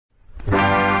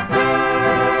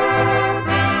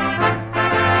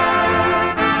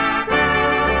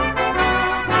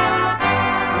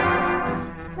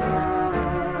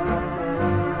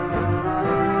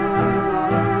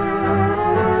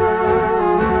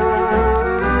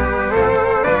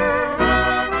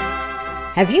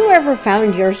Have you ever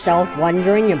found yourself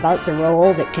wondering about the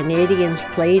role that Canadians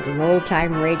played in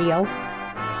old-time radio?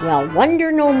 Well,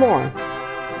 wonder no more.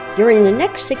 During the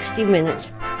next 60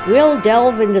 minutes, we'll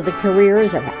delve into the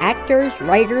careers of actors,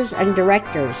 writers, and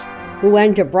directors who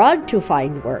went abroad to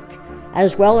find work,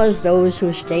 as well as those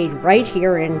who stayed right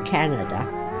here in Canada.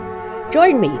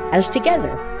 Join me as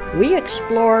together we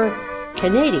explore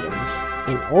Canadians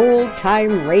in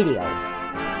old-time radio.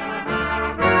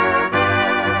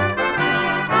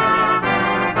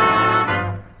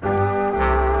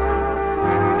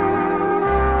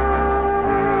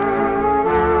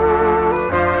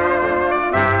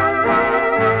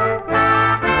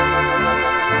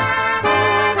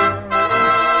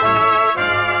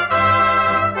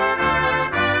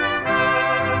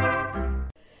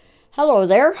 Hello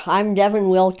there, I'm Devin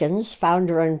Wilkins,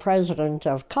 founder and president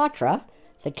of COTRA,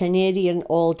 the Canadian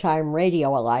Old Time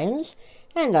Radio Alliance,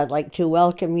 and I'd like to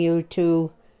welcome you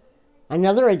to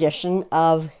another edition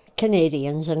of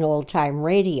Canadians in Old Time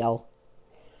Radio.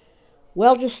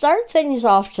 Well, to start things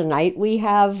off tonight, we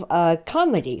have a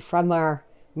comedy from our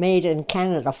Made in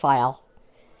Canada file.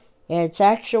 It's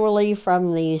actually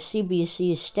from the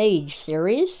CBC Stage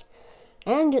series,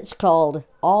 and it's called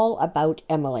All About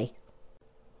Emily.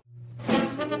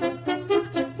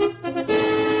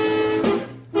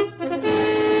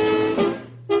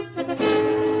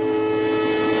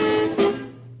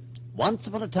 Once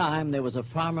upon a time, there was a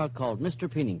farmer called Mr.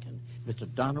 Pennington,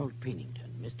 Mr. Donald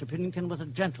Pennington. Mr. Pennington was a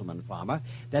gentleman farmer.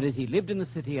 That is, he lived in the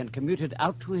city and commuted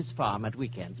out to his farm at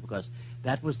weekends because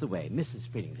that was the way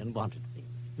Mrs. Pennington wanted things.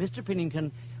 Mr.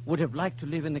 Pennington would have liked to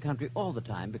live in the country all the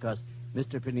time because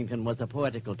Mr. Pennington was a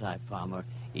poetical type farmer,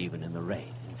 even in the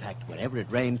rain. In fact, whenever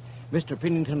it rained, Mr.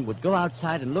 Pennington would go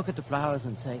outside and look at the flowers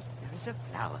and say, "There is a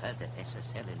flower, the lesser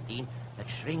celandine, that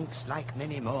shrinks like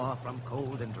many more from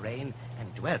cold and rain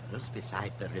and dwells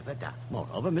beside the river Duff."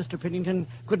 Moreover, Mr. Pennington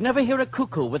could never hear a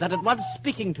cuckoo without at once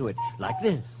speaking to it, like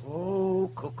this. "Oh,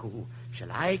 cuckoo,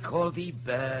 shall I call thee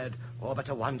bird, or but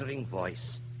a wandering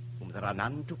voice, whom there are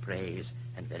none to praise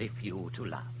and very few to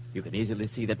love?" You can easily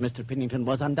see that Mr. Pennington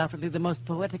was undoubtedly the most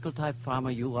poetical type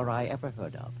farmer you or I ever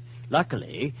heard of.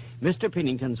 Luckily, Mr.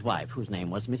 Pennington's wife, whose name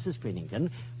was Mrs. Pennington,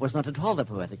 was not at all the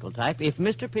poetical type. If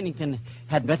Mr. Pennington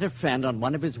had met a friend on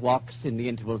one of his walks in the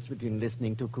intervals between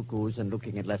listening to cuckoos and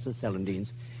looking at lesser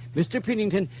celandines, Mr.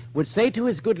 Pennington would say to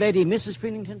his good lady, Mrs.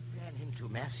 Pennington, "Ran into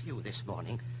Matthew this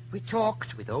morning. We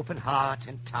talked with open heart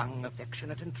and tongue,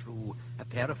 affectionate and true, a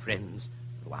pair of friends.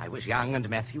 Though I was young and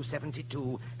Matthew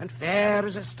 72, and fair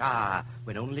as a star,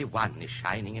 when only one is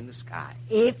shining in the sky."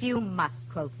 If you must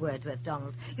quote Wordsworth,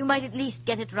 Donald, you might at least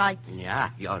get it right.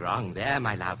 Yeah, you're wrong there,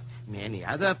 my love. Many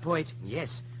other poet,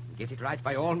 yes, get it right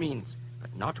by all means,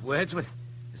 but not Wordsworth.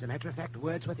 As a matter of fact,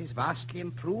 Wordsworth is vastly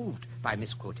improved by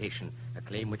misquotation, a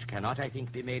claim which cannot, I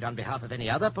think, be made on behalf of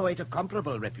any other poet of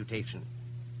comparable reputation.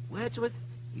 Wordsworth,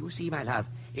 you see, my love,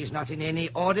 is not in any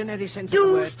ordinary sense of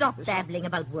the word. Do stop babbling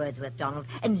about Wordsworth, Donald,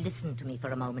 and listen to me for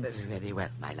a moment. Very well,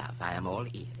 my love, I am all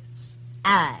ears.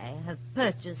 I have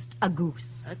purchased a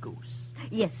goose. A goose?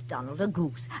 Yes, Donald, a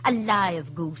goose. A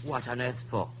live goose. What on earth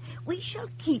for? We shall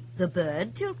keep the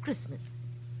bird till Christmas.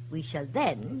 We shall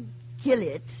then kill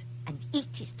it and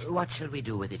eat it. What shall we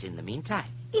do with it in the meantime?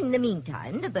 In the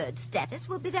meantime, the bird's status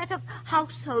will be that of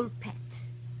household pet.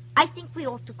 I think we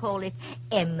ought to call it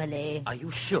Emily. Are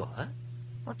you sure?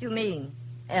 What do you mean?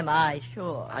 Am I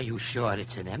sure? Are you sure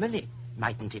it's an Emily?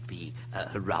 Mightn't it be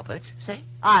Robert, say?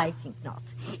 I think not.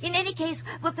 In any case,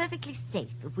 we're perfectly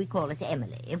safe if we call it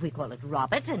Emily. If we call it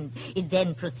Robert and it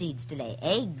then proceeds to lay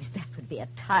eggs, that would be a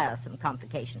tiresome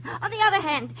complication. On the other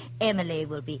hand, Emily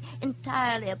will be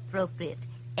entirely appropriate.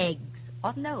 Eggs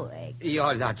or no eggs.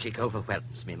 Your logic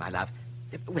overwhelms me, my love.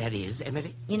 Where is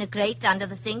Emily? In a crate under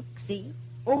the sink, see?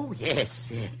 Oh,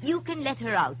 yes. You can let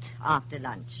her out after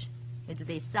lunch. It'll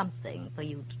be something for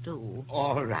you to do.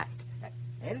 All right.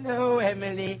 Hello,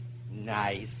 Emily.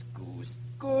 Nice goose.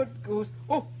 Good goose.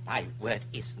 Oh, my word,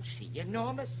 isn't she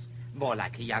enormous? More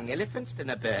like a young elephant than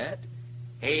a bird.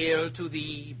 Hail to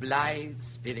thee, blithe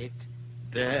spirit,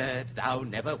 bird thou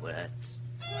never wert.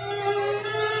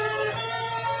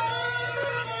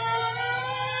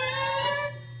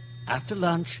 After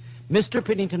lunch, Mr.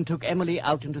 Pennington took Emily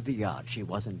out into the yard. She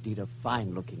was indeed a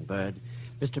fine-looking bird.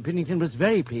 Mr. Pennington was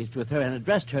very pleased with her and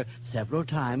addressed her several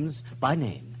times by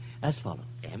name, as follows.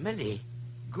 Emily,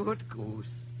 good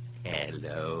goose.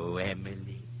 Hello,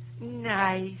 Emily.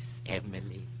 Nice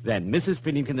Emily. Then Mrs.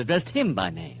 Pennington addressed him by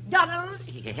name. Donald!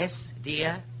 Yes,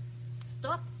 dear?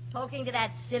 Stop talking to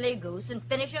that silly goose and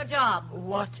finish your job.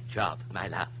 What job, my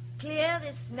love? Clear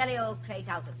this smelly old crate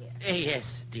out of here.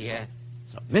 Yes, dear.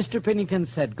 So Mr. Pennington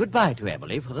said goodbye to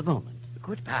Emily for the moment.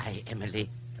 Goodbye, Emily,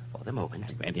 for the moment.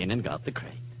 And went in and got the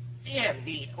crate. Dear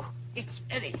me, it's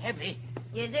very heavy.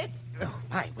 Is it? Oh,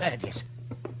 my word, yes.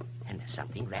 And there's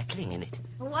something rattling in it.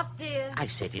 What, dear? I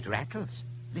said it rattles.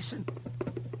 Listen.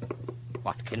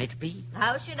 What can it be?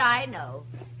 How should I know?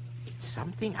 It's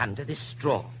something under this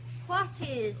straw. What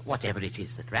is? Whatever it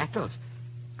is that rattles.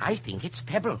 I think it's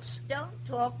pebbles. Don't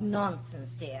talk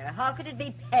nonsense, dear. How could it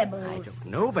be pebbles? I don't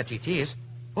know, but it is.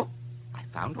 Oh, I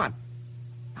found one.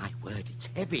 My word, it's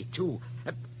heavy, too.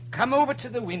 Come over to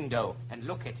the window and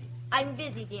look at it. I'm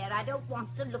busy, dear. I don't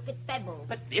want to look at pebbles.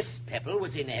 But this pebble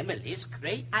was in Emily's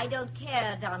crate. I don't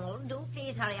care, Donald. Do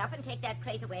please hurry up and take that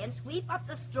crate away and sweep up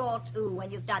the straw, too,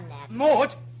 when you've done that.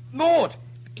 Maud! Maud!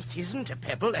 It isn't a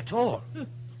pebble at all.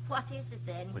 What is it,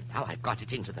 then? Well, now I've got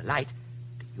it into the light.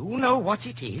 Do you know what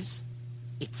it is?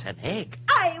 It's an egg.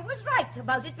 I was right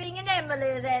about it being an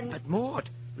Emily, then. But, Maud,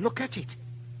 look at it.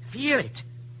 Feel it.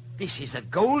 This is a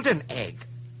golden egg.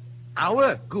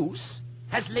 Our goose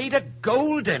has laid a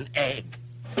golden egg.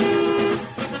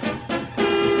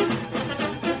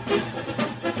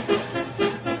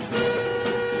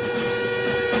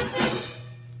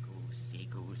 Goosey,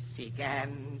 goosey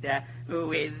gander,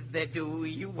 whither do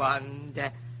you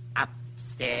wander?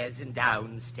 Upstairs and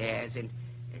downstairs and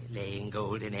laying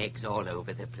golden eggs all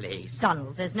over the place.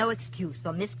 Donald, there's no excuse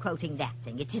for misquoting that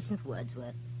thing. It isn't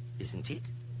Wordsworth. Isn't it?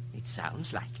 It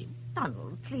sounds like him.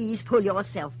 Donald, please pull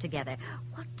yourself together.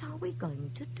 What are we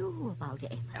going to do about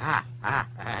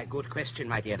Emily? Good question,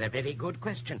 my dear. A very good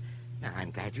question.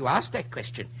 I'm glad you asked that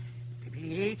question.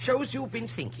 It shows you've been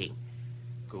thinking.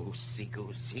 Goosey,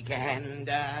 goosey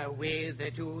gander, whither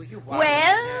do you wander?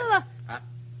 Well,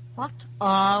 what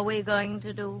are we going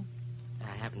to do?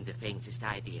 I haven't the faintest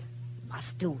idea.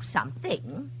 Must do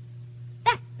something.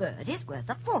 That bird is worth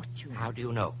a fortune. How do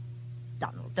you know?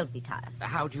 Donald, don't be tiresome.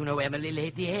 How do you know Emily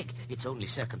laid the egg? It's only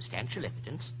circumstantial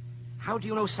evidence. How do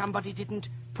you know somebody didn't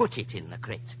put it in the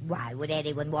crate? Why would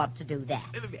anyone want to do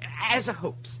that? As a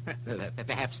hoax.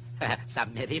 Perhaps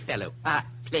some merry fellow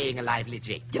playing a lively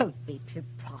jig. Don't be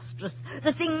preposterous.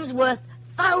 The thing's worth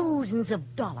thousands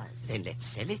of dollars. Then let's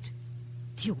sell it.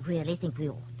 Do you really think we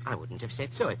ought? I wouldn't have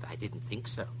said so if I didn't think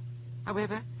so.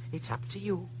 However, it's up to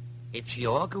you. It's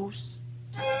your goose.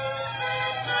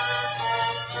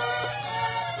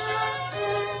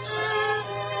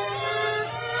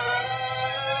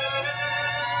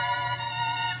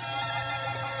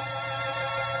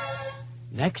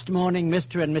 Next morning,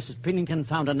 Mr. and Mrs. Pennington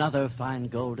found another fine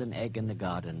golden egg in the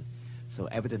garden. So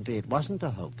evidently it wasn't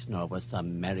a hoax, nor was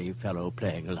some merry fellow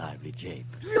playing a lively jig.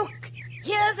 Look!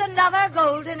 Here's another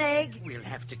golden egg. We'll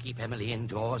have to keep Emily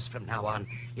indoors from now on.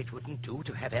 It wouldn't do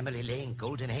to have Emily laying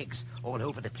golden eggs all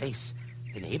over the place.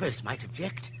 The neighbors might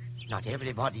object. Not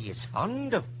everybody is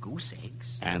fond of goose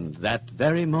eggs. And that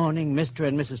very morning, Mr.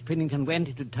 and Mrs. Pennington went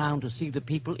into town to see the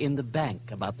people in the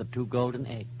bank about the 2 golden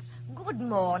eggs. Good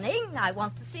morning. I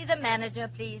want to see the manager,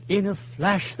 please. In a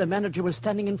flash, the manager was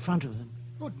standing in front of them.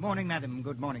 Good morning, madam.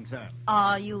 Good morning, sir.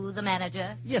 Are you the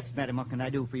manager? Yes, madam, what can I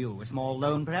do for you? A small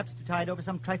loan, perhaps, to tide over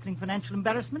some trifling financial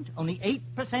embarrassment? Only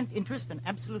 8% interest and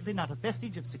absolutely not a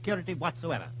vestige of security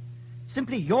whatsoever.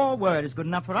 Simply your word is good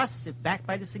enough for us if backed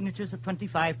by the signatures of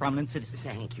 25 prominent citizens.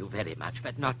 Thank you very much,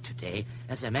 but not today.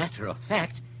 As a matter of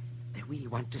fact, we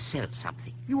want to sell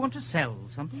something. You want to sell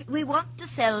something? We want to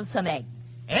sell some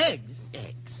eggs. Eggs?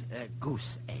 Eggs.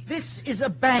 Goose eggs. This is a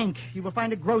bank. You will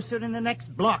find a grocer in the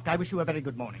next block. I wish you a very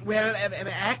good morning. Well,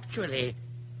 actually,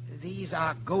 these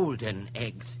are golden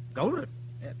eggs. Golden?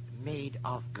 Made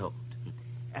of gold.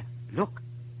 Look.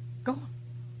 Go on.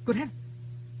 Good heaven.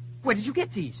 Where did you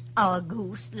get these? Our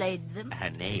goose laid them. Her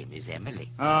name is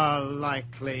Emily. A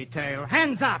likely tale.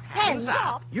 Hands up! Hands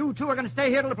up? You two are going to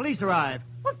stay here till the police arrive.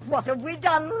 But what have we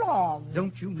done wrong?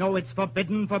 Don't you know it's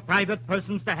forbidden for private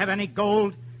persons to have any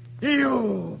gold?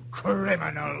 You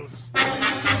criminals!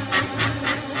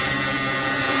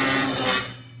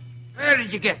 Where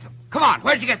did you get them? Come on,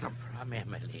 where'd you get them? From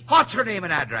Emily. What's her name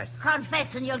and address?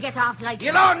 Confess and you'll get off like...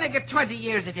 You'll only get 20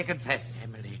 years if you confess.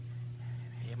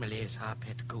 Emily is our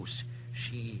pet goose.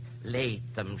 She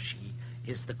laid them. She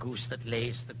is the goose that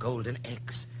lays the golden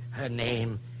eggs. Her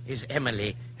name is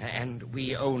Emily, and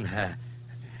we own her.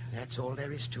 That's all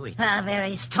there is to it. A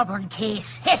very stubborn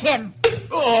case. Hit him!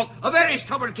 Oh, a very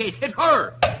stubborn case. Hit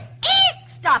her. Eek!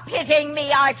 Stop hitting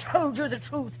me. I told you the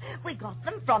truth. We got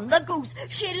them from the goose.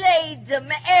 She laid them.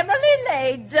 Emily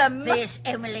laid them. This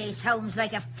Emily sounds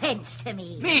like a fence to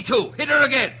me. Me too. Hit her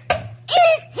again.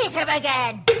 Eek! Hit him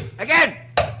again. Again.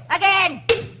 Again.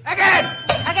 Again.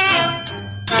 Again.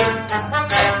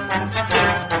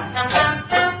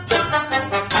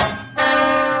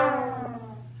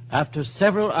 After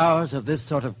several hours of this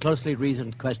sort of closely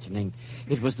reasoned questioning,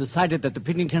 it was decided that the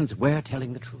Penningtons were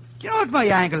telling the truth. Do you know what my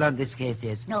angle on this case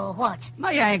is? No, what?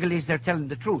 My angle is they're telling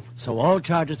the truth. So all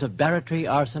charges of barratry,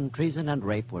 arson, treason, and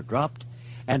rape were dropped,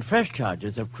 and fresh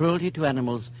charges of cruelty to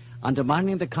animals,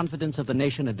 undermining the confidence of the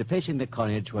nation and defacing the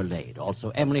coinage were laid.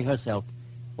 Also, Emily herself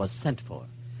was sent for.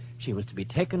 She was to be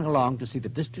taken along to see the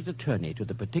district attorney, to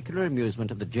the particular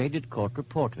amusement of the jaded court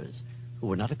reporters, who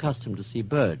were not accustomed to see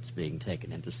birds being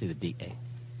taken in to see the DA.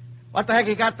 What the heck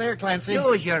you got there, Clancy?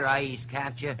 Use your eyes,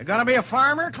 can't you? You gonna be a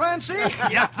farmer, Clancy?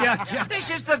 yeah.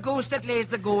 This is the goose that lays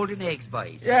the golden eggs,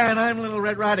 boys. Yeah, and I'm Little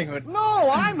Red Riding Hood.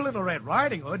 No, I'm Little Red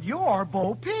Riding Hood. You're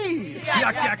Bo Peep.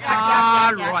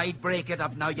 All right, break it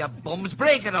up now, you bums.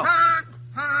 Break it up.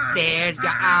 There you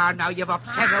are. Now you've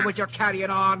upset her with your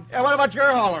carrying on. Yeah, what about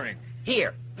your hollering?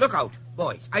 Here, look out,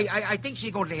 boys. I think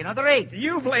she's going to lay another egg.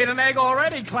 You've laid an egg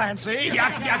already, Clancy.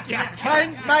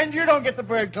 Yuck. Mind you don't get the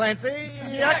bird, Clancy.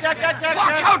 Yuck.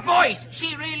 Watch out, boys.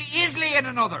 She really is laying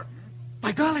another.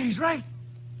 By golly, he's right.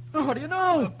 Oh, what do you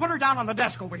know? Put her down on the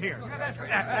desk over here.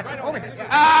 That's it, over here.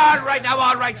 All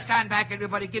right. Stand back,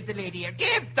 everybody. Give the lady air.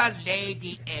 Give the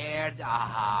lady air.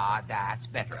 Ah, that's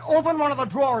better. Open one of the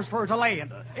drawers for her to lay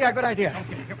in. Yeah, good idea.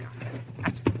 Okay, here we are.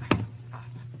 That's it. I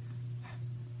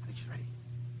think she's ready.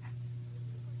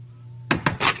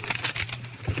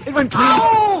 It went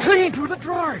clean through the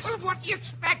drawers. Well, what do you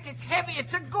expect? It's heavy.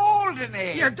 It's a golden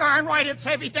egg. You're darn right it's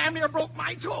heavy. Damn near broke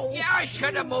my toe. Yeah, I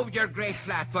should have moved your great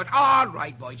flat foot. All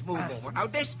right, boys, move over. Now,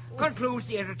 this concludes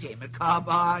the entertainment. Come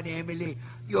on, Emily.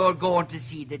 You're going to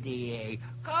see the DA.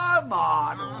 Come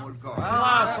on, old girl.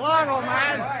 Well, so long, old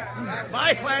man.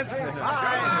 Bye, Clancy. Come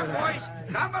on, boys.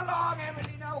 Come along,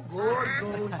 Emily. Now,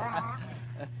 good.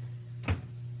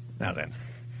 Now then,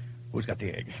 who's got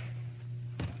the egg?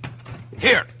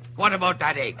 Here. What about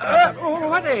that egg?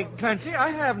 What egg, Clancy? I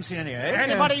haven't seen any egg.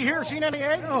 Anybody here seen any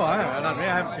egg? No, I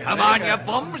haven't seen Come on, you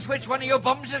bums. Which one of you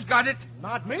bums has got it?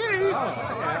 Not me.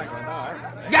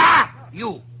 Yeah,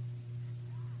 you.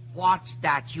 What's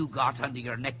that you got under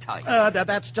your necktie?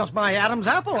 That's just my Adam's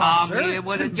apple, Come officer. here,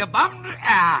 wouldn't you, bum?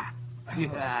 Ah. Yeah,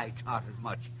 I thought as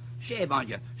much. Shame on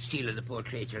you, stealing the poor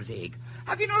creature's egg.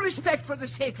 Have you no respect for the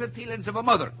sacred feelings of a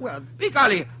mother? Well, by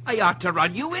golly, I ought to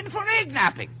run you in for egg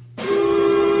napping.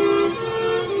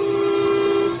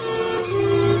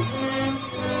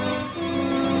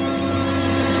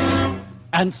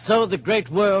 And so the great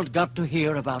world got to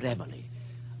hear about Emily.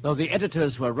 Though the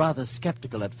editors were rather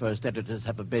skeptical at first, editors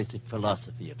have a basic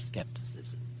philosophy of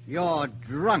skepticism. You're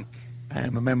drunk. I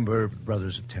am a member of the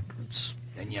Brothers of Temperance.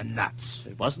 Then you're nuts.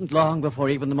 It wasn't long before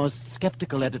even the most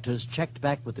skeptical editors checked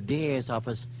back with the DA's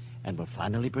office and were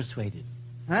finally persuaded.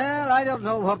 Well, I don't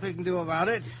know what we can do about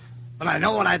it, but I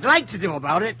know what I'd like to do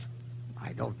about it.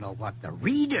 I don't know what the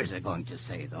readers are going to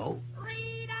say, though.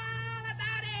 Read all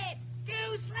about it.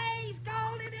 Goose lays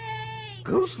golden eggs.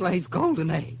 Goose lays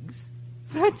golden eggs?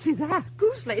 Fancy that.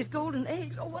 Goose lays golden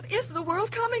eggs. Oh, what is the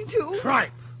world coming to?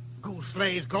 Tripe. Goose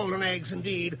lays golden eggs,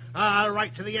 indeed. I'll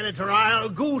write to the editor. I'll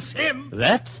goose him.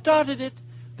 That started it.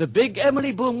 The big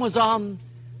Emily boom was on.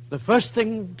 The first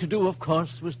thing to do, of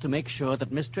course, was to make sure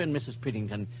that Mr. and Mrs.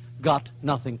 Pennington got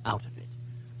nothing out of it.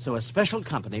 So a special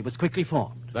company was quickly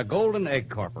formed. The Golden Egg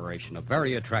Corporation, a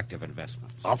very attractive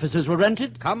investment. Offices were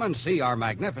rented. Come and see our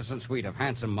magnificent suite of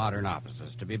handsome modern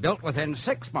offices to be built within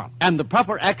 6 months. And the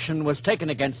proper action was taken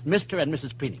against Mr. and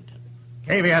Mrs. Pennington.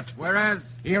 Caveat.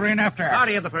 Whereas, Hereinafter.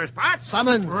 body of the first part.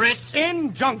 Summons. Writ.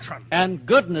 Injunction. And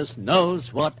goodness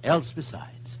knows what else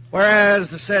besides. Whereas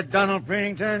the said Donald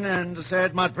Pennington and the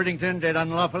said Maud Pennington did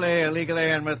unlawfully, illegally,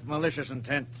 and with malicious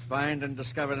intent find and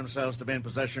discover themselves to be in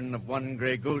possession of one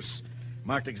gray goose,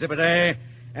 marked Exhibit A,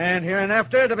 and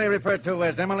hereinafter to be referred to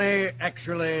as Emily,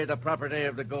 actually the property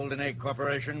of the Golden Egg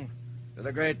Corporation, to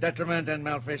the great detriment and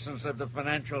malfeasance of the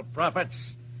financial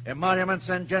profits, emoluments,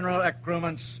 and general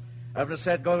accruements of the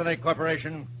said Golden Egg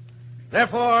Corporation.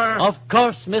 Therefore... Of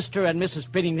course, Mr. and Mrs.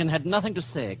 Pennington had nothing to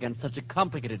say against such a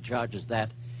complicated charge as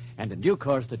that, and in due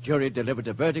course the jury delivered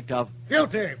a verdict of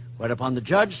Guilty. Whereupon the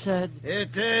judge said,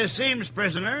 It seems,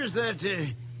 prisoners, that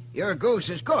your goose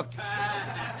is cooked.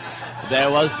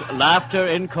 There was laughter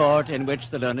in court in which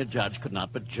the learned judge could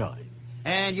not but join.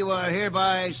 And you are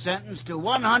hereby sentenced to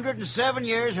 107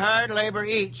 years hard labor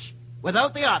each,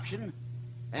 without the option,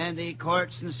 and the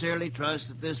court sincerely trusts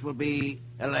that this will be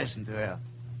a lesson to you.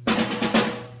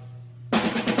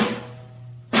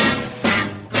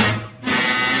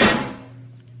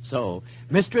 So,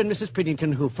 Mr. and Mrs.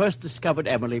 Pennington, who first discovered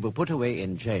Emily, were put away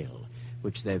in jail,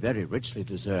 which they very richly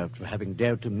deserved for having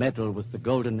dared to meddle with the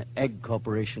Golden Egg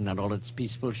Corporation and all its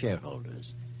peaceful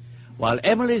shareholders, while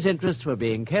Emily's interests were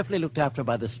being carefully looked after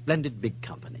by the splendid big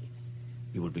company.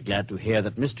 You will be glad to hear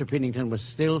that Mr. Pennington was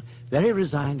still very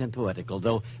resigned and poetical,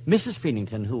 though Mrs.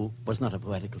 Pennington, who was not a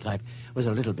poetical type, was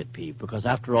a little bit peeved, because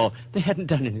after all, they hadn't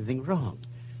done anything wrong.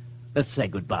 Let's say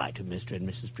goodbye to Mr. and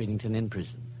Mrs. Pennington in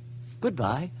prison.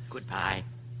 Goodbye. Goodbye.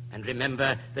 And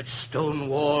remember that stone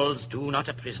walls do not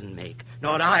a prison make,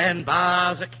 nor iron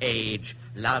bars a cage.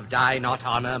 Loved I not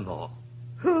honor more.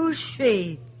 Who's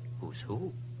she? Who's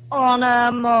who?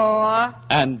 Honor more.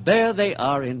 And there they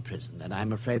are in prison, and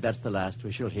I'm afraid that's the last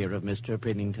we shall hear of Mr.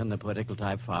 Pennington, the poetical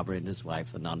type farmer, and his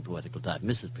wife, the non-poetical type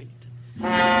Mrs. Pennington.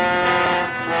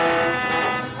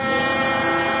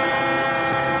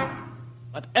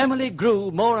 But Emily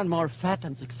grew more and more fat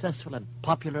and successful and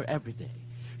popular every day.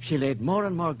 She laid more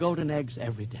and more golden eggs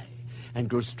every day and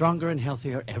grew stronger and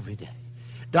healthier every day.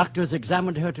 Doctors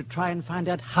examined her to try and find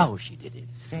out how she did it.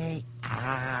 Say,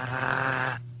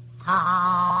 ah.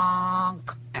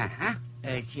 Honk. Uh-huh.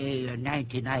 Say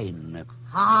 99.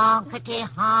 Honkety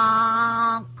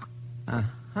honk.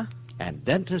 Uh-huh. And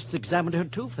dentists examined her,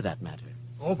 too, for that matter.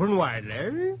 Open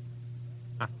widely.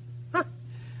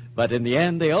 But in the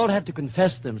end, they all had to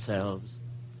confess themselves.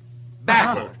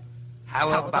 Baffled. How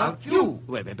about you?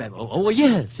 Wait. Oh,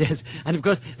 yes. And, of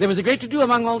course, there was a great to-do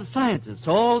among all the scientists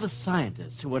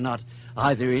who were not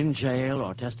either in jail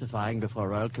or testifying before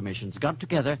royal commissions, got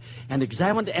together and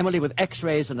examined Emily with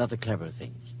X-rays and other clever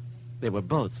things. They were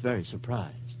both very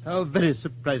surprised. How very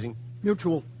surprising.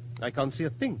 Mutual. I can't see a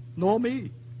thing. Nor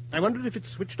me. I wonder if it's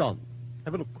switched on.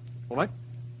 Have a look. All right?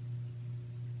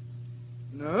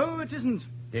 No, it isn't.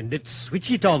 Then let's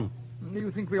switch it on. You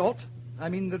think we ought? I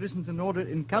mean, there isn't an order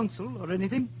in council or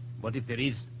anything? What if there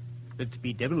is? Let's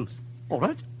be devils. All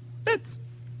right. Let's.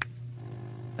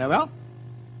 Well?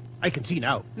 I can see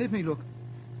now. Let me look.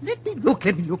 Let me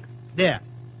look. There.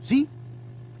 See?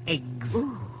 Eggs.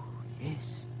 Oh,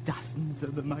 yes. Dozens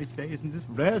of them, I say, isn't this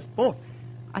rare sport?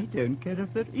 I don't care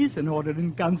if there is an order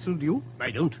in council, do you?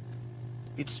 I don't.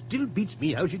 It still beats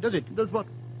me how she does it. Does what?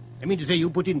 I mean to say, you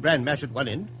put in bran mash at one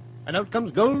end, and out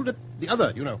comes gold at the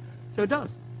other, you know. So it does.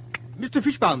 Mr.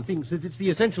 Fishbaum thinks that it's the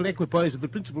essential equipoise of the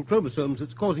principal chromosomes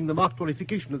that's causing the marked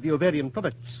orification of the ovarian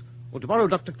products. Or to borrow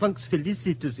Dr. Clunk's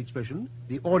felicitous expression,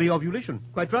 the ovulation.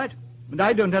 Quite right. And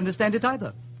I don't understand it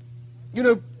either. You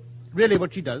know, really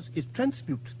what she does is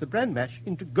transmute the bran mash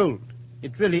into gold.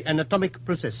 It's really an atomic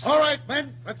process. All right,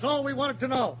 men. That's all we wanted to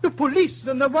know. The police!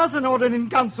 Then there was an order in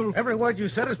council. Every word you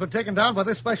said has been taken down by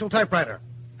this special typewriter,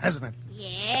 hasn't it?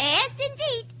 Yes,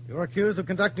 indeed. You're accused of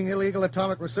conducting illegal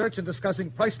atomic research and discussing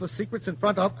priceless secrets in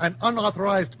front of an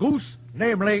unauthorized goose,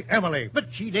 namely Emily.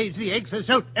 But she lays the eggs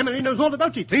herself. Emily knows all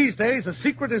about it. These days, a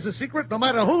secret is a secret, no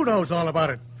matter who knows all about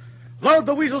it. Load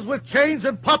the weasels with chains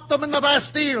and pop them in the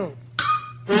Bastille.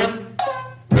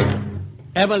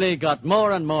 Emily got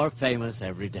more and more famous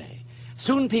every day.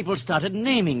 Soon people started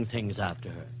naming things after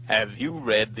her. Have you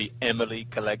read the Emily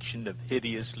collection of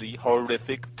hideously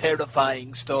horrific,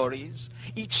 terrifying stories?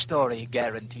 Each story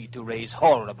guaranteed to raise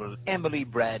horrible Emily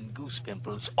brand goose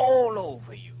pimples all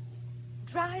over you.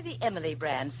 Try the Emily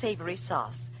brand savory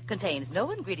sauce. Contains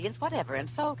no ingredients whatever and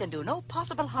so can do no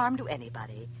possible harm to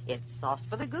anybody. It's sauce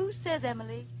for the goose, says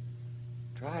Emily.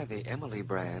 Try the Emily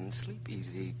brand Sleep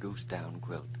Easy Goose Down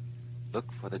Quilt.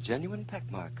 Look for the genuine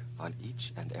peck mark on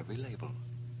each and every label.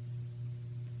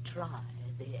 Try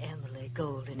the Emily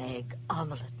Golden Egg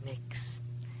Omelette Mix.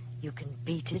 You can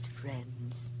beat it,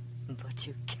 friends, but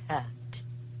you can't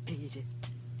beat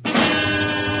it.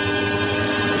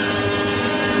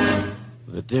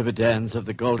 The dividends of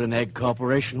the Golden Egg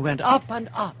Corporation went up and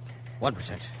up.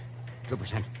 1%,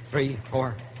 2%, 3,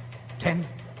 4, 10,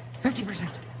 50%.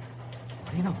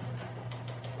 What do you know?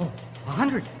 Oh,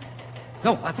 100.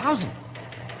 No, 1,000.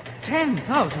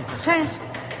 10,000%.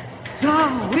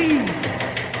 Zowie!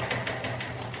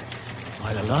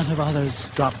 While a lot of others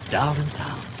dropped down and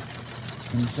down.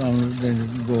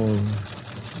 Consolidated gold,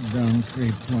 down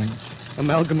 3 points.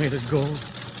 Amalgamated gold,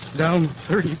 down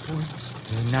 30 points.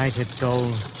 United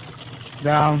gold,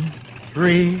 down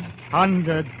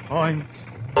 300 points.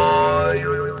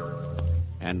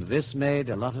 And this made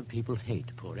a lot of people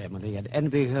hate poor Emily and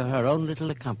envy her own little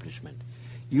accomplishment.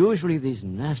 Usually these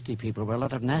nasty people were a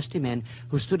lot of nasty men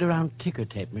who stood around ticker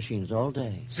tape machines all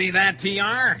day. See that,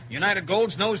 TR? United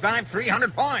Gold's nosedive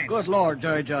 300 points. Good Lord,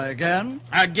 J.J. again?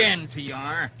 Again,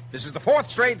 TR. This is the 4th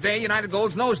straight day United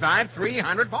Gold's nosedive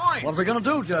 300 points. What are we going to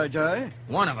do, J.J.?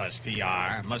 One of us,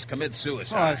 TR, must commit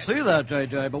suicide. Oh, I see that,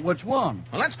 J.J., but which one?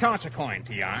 Well, let's toss a coin,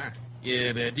 TR. Do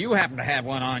you happen to have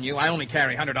one on you? I only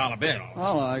carry $100 bills.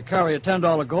 Well, I carry a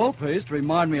 $10 gold piece to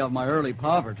remind me of my early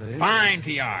poverty. Fine,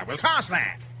 TR. We'll toss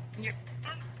that.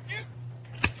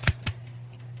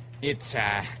 It's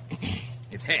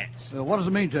It's heads. What does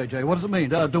it mean, J.J.? What does it mean?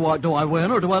 Do I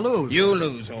win or do I lose? You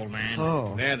lose, old man.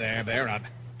 Oh. There, bear up.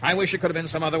 I wish it could have been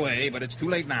some other way, but it's too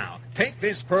late now. Take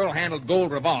this pearl-handled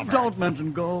gold revolver. Don't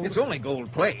mention gold. It's only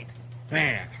gold plate.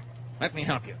 There. Let me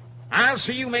help you. I'll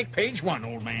see you make page 1,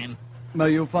 old man.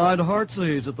 May you find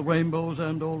heartsease at the rainbow's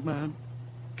end, old man.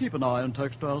 Keep an eye on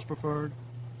Textiles Preferred.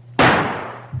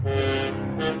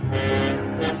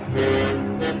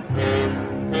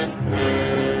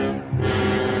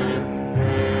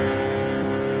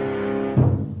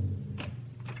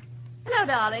 Hello,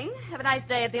 darling. Have a nice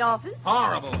day at the office.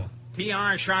 Horrible.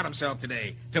 T.R. shot himself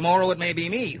today. Tomorrow it may be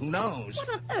me. Who knows? What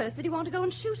on earth did he want to go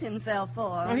and shoot himself for?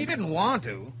 Well, he didn't want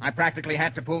to. I practically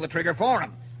had to pull the trigger for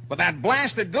him. But that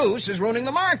blasted goose is ruining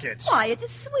the markets. Why, it's a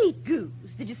sweet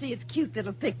goose. Did you see its cute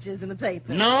little pictures in the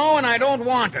paper? No, and I don't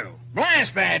want to.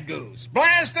 Blast that goose.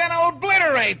 Blast and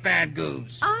obliterate that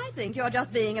goose. I think you're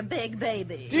just being a big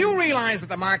baby. Do you realize that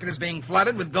the market is being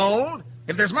flooded with gold?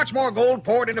 If there's much more gold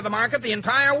poured into the market, the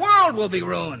entire world will be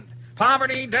ruined.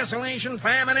 Poverty, desolation,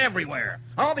 famine everywhere.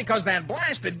 All because that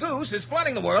blasted goose is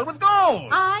flooding the world with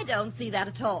gold. I don't see that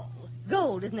at all.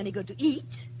 Gold isn't any good to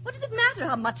eat. What does it matter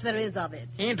how much there is of it?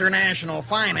 International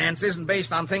finance isn't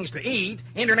based on things to eat.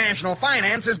 International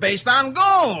finance is based on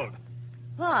gold.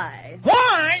 Why?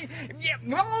 Why?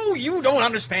 No, you don't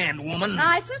understand, woman.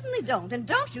 I certainly don't, and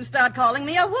don't you start calling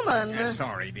me a woman.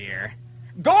 Sorry, dear.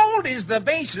 Gold is the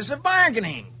basis of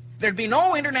bargaining. There'd be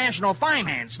no international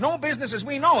finance, no business as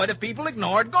we know it, if people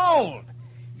ignored gold.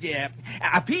 Yeah,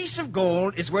 a piece of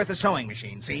gold is worth a sewing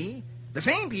machine, see? The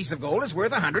same piece of gold is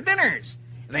worth 100 dinners.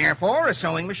 Therefore, a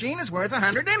sewing machine is worth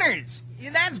 100 dinners.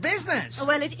 That's business.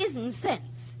 Well, it isn't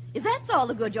sense. If that's all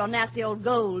the good your nasty old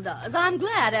gold does, I'm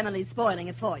glad Emily's spoiling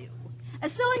it for you. A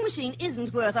sewing machine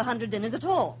isn't worth 100 dinners at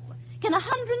all. Can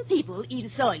 100 people eat a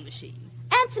sewing machine?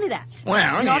 Answer me that.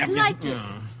 Well, not yeah, likely.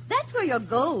 That's where your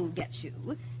gold gets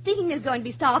you. Thinking there's going to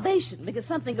be starvation because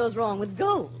something goes wrong with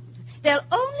gold. There'll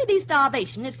only be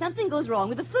starvation if something goes wrong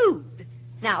with the food.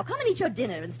 Now, come and eat your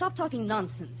dinner and stop talking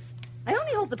nonsense. I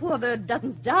only hope the poor bird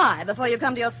doesn't die before you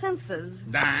come to your senses.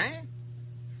 Die?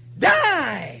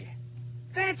 Die!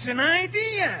 That's an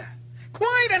idea.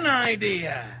 Quite an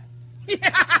idea.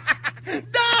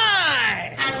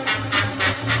 Die!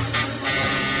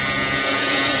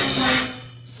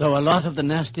 So a lot of the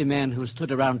nasty men who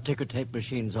stood around ticker tape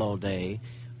machines all day,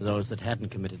 those that hadn't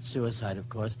committed suicide, of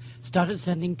course, started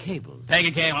sending cables. Take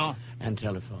a cable. And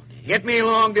telephoning. Get me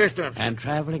long distance. And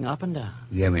traveling up and down.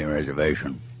 Give me a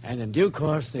reservation. And in due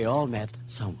course, they all met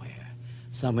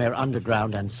somewhere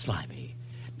underground and slimy.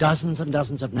 Dozens and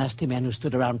dozens of nasty men who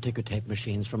stood around ticker tape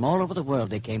machines from all over the world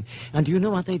they came. And do you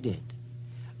know what they did?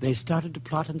 They started to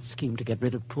plot and scheme to get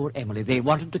rid of poor Emily. They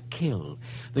wanted to kill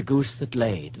the goose that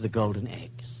laid the golden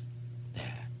eggs.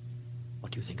 There.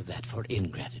 What do you think of that for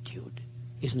ingratitude?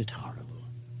 Isn't it horrible?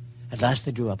 At last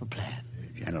they drew up a plan.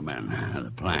 Gentlemen,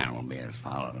 the plan will be as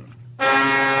follows.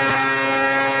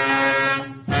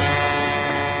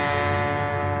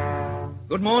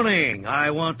 Good morning. I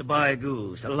want to buy a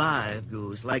goose, a live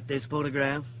goose, like this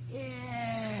photograph.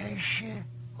 Yes.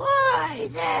 Why,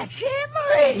 that's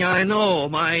Emily. I know.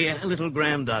 My little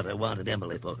granddaughter wanted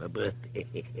Emily for her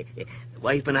birthday. The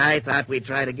wife and I thought we'd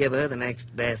try to give her the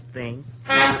next best thing.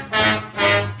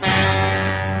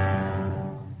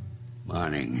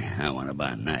 Morning. I want to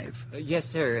buy a knife. Yes,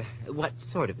 sir. What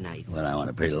sort of knife? Well, I want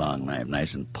a pretty long knife,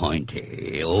 nice and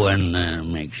pointy. Oh,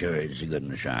 and make sure it's good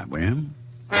and sharp, will you?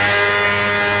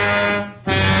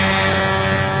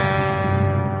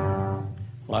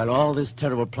 While all this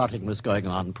terrible plotting was going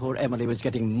on, poor Emily was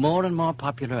getting more and more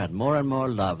popular and more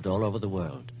loved all over the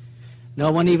world.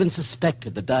 No one even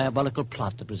suspected the diabolical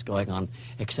plot that was going on,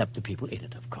 except the people in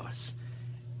it, of course.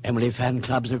 Emily fan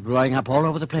clubs are growing up all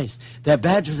over the place. Their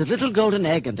badge was a little golden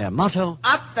egg, and their motto...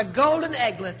 Up the golden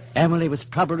egglets. Emily was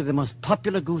probably the most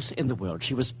popular goose in the world.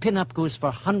 She was pin-up goose for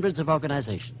hundreds of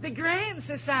organizations. The Grand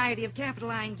Society of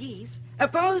Capitoline Geese,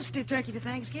 opposed to turkey for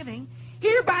Thanksgiving,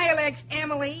 hereby elects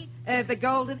Emily, the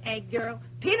golden egg girl,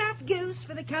 pin-up goose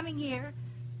for the coming year.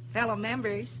 Fellow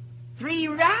members, 3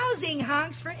 rousing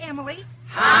honks for Emily.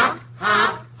 Honk,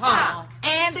 honk, honk.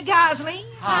 And a gosling.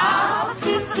 Honk.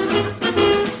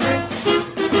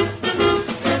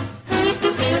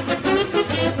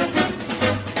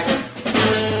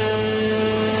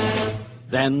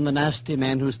 Then the nasty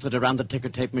men who stood around the ticker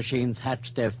tape machines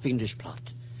hatched their fiendish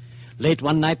plot. Late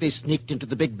one night they sneaked into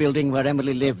the big building where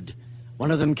Emily lived.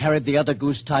 One of them carried the other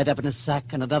goose tied up in a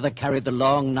sack, and another carried the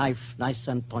long knife, nice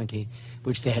and pointy,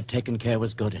 which they had taken care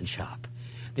was good and sharp.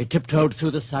 They tiptoed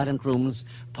through the silent rooms,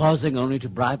 pausing only to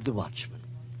bribe the watchman.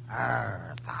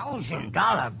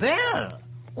 $1,000 bill?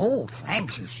 Oh,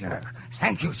 thank you, sir.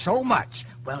 Thank you so much.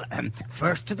 Well,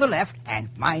 first to the left, and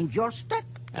mind your step.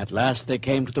 At last they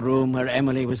came to the room where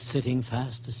Emily was sitting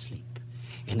fast asleep.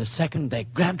 In a second, they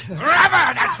grabbed her. Grab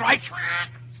her, that's right.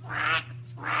 Squawk.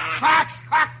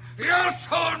 You'll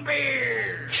soon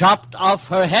be... Chopped off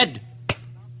her head.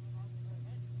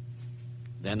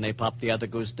 Then they popped the other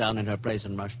goose down in her place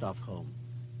and rushed off home.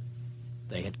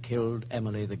 They had killed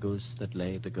Emily, the goose that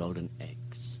laid the golden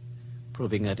eggs,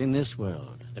 proving that in this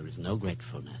world there is no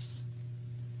gratefulness.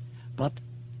 But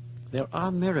there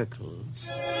are miracles.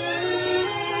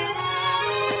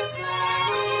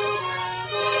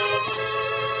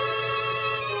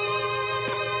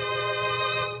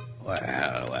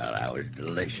 Well, that was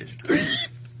delicious.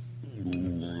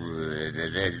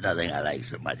 There's nothing I like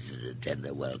so much as a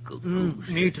tender, well-cooked goose.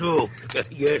 Me too.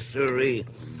 Yes, sirree.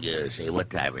 Say, what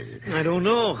time is it? I don't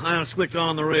know. I'll switch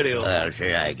on the radio. Well,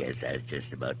 sir, I guess that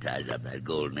just about ties up that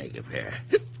golden egg affair.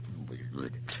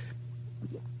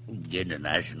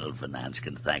 International finance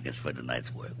can thank us for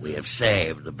tonight's work. We have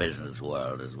saved the business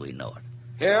world as we know it.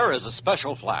 Here is a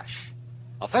special flash.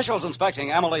 Officials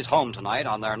inspecting Emily's home tonight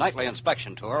on their nightly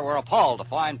inspection tour were appalled to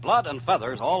find blood and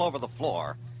feathers all over the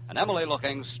floor, and Emily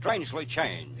looking strangely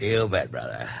changed. You bet,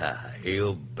 brother.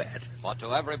 You bet. But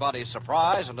to everybody's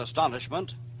surprise and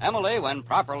astonishment, Emily, when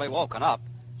properly woken up,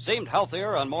 seemed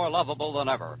healthier and more lovable than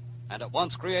ever, and at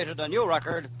once created a new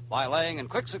record by laying in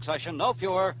quick succession no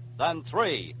fewer than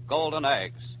 3 golden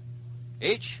eggs,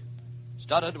 each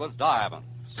studded with diamonds.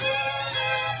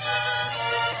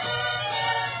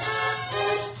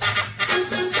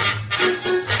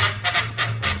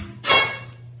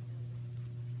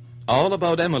 All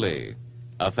About Emily,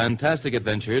 a fantastic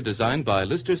adventure designed by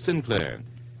Lister Sinclair,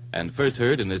 and first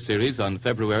heard in this series on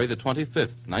February the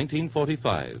 25th,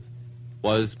 1945,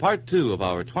 was part 2 of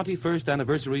our 21st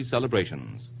anniversary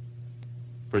celebrations.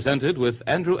 Presented with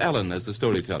Andrew Allen as the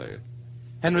storyteller,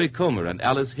 Henry Comer and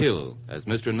Alice Hill as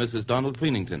Mr. and Mrs. Donald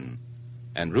Preenington,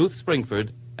 and Ruth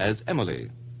Springford as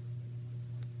Emily.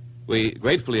 We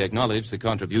gratefully acknowledge the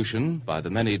contribution by the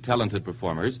many talented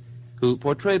performers who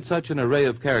portrayed such an array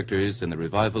of characters in the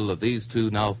revival of these 2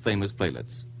 now famous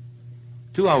playlets.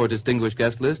 To our distinguished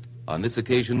guest list, on this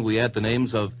occasion we add the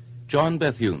names of John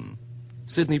Bethune,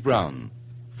 Sidney Brown,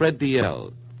 Fred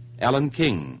D.L., Alan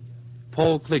King,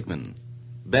 Paul Kligman,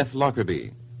 Beth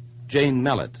Lockerbie, Jane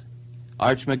Mallet,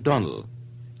 Arch MacDonald,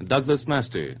 Douglas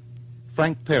Master,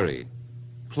 Frank Perry,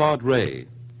 Claude Ray,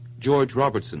 George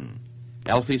Robertson,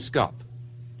 Alfie Scott,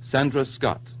 Sandra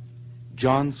Scott,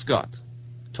 John Scott,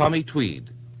 Tommy Tweed,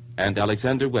 and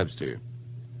Alexander Webster.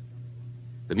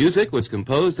 The music was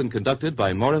composed and conducted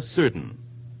by Morris Surden.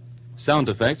 Sound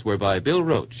effects were by Bill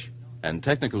Roach, and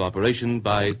technical operation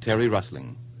by Terry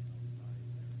Rustling.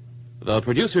 The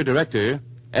producer-director,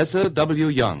 Essa W.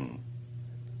 Young.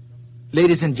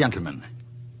 Ladies and gentlemen,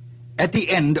 at the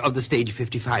end of the Stage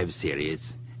 55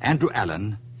 series, Andrew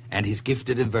Allen and his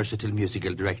gifted and versatile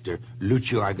musical director,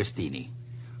 Lucio Agostini,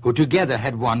 who together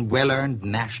had won well-earned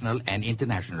national and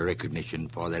international recognition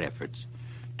for their efforts,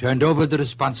 turned over the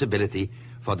responsibility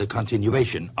for the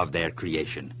continuation of their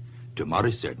creation to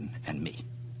Morris Surden and me.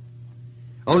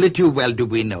 Only too well do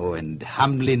we know and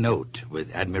humbly note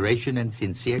with admiration and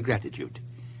sincere gratitude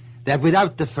that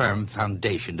without the firm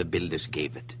foundation the builders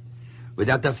gave it,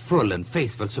 without the full and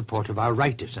faithful support of our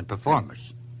writers and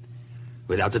performers,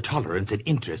 without the tolerance and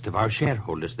interest of our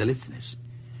shareholders, the listeners,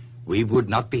 we would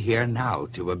not be here now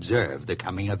to observe the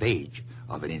coming of age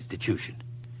of an institution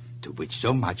to which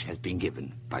so much has been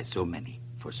given by so many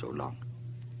for so long.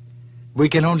 We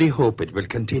can only hope it will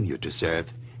continue to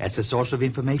serve as a source of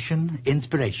information,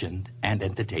 inspiration, and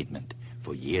entertainment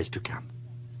for years to come.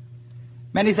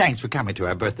 Many thanks for coming to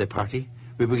our birthday party.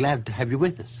 We'll be glad to have you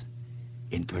with us,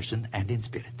 in person and in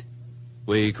spirit.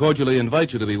 We cordially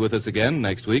invite you to be with us again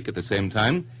next week at the same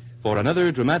time for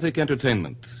another dramatic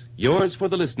entertainment, yours for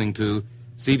the listening to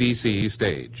CBC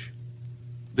Stage.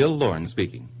 Bill Lorne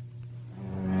speaking.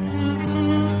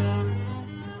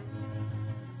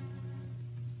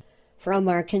 From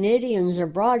our Canadians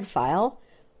Abroad file,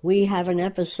 we have an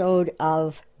episode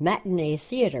of Matinee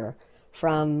Theatre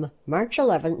from March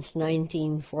 11th,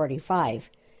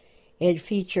 1945. It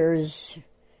features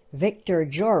Victor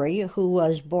Jory, who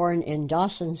was born in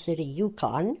Dawson City,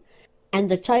 Yukon, and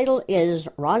the title is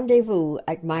Rendezvous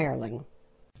at Meyerling.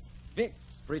 Vicks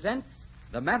presents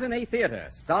the Matinee Theatre,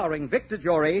 starring Victor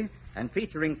Jory and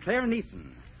featuring Claire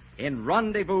Neeson in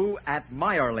Rendezvous at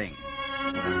Meyerling.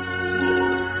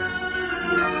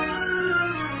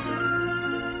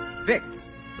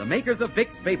 Vicks, the makers of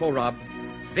Vicks VapoRub,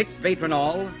 Vicks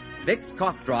Vatronol, Vicks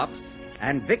Cough Drops,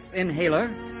 and Vicks Inhaler,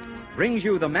 brings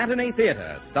you the Matinee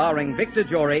Theater, starring Victor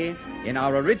Jory in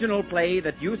our original play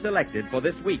that you selected for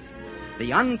this week,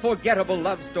 the unforgettable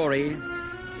love story,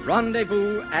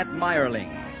 Rendezvous at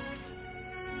Meyerling.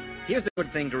 Here's a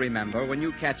good thing to remember when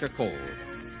you catch a cold.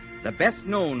 The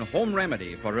best-known home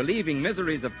remedy for relieving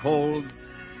miseries of colds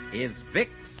is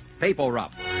Vicks Vapor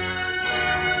Rub.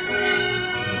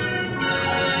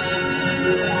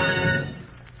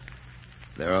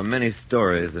 There are many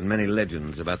stories and many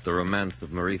legends about the romance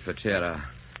of Marie Facera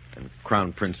and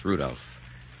Crown Prince Rudolph.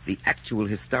 The actual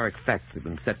historic facts have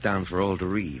been set down for all to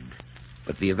read,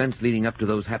 but the events leading up to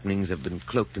those happenings have been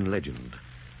cloaked in legend.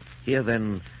 Here,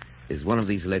 then, is one of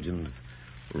these legends,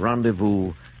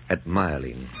 Rendezvous at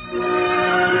Meyerling.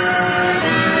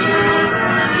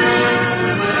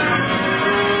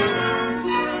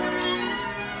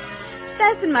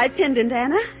 Fasten my pendant,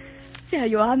 Anna. There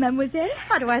you are, mademoiselle.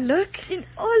 How do I look? In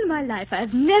all my life, I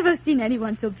have never seen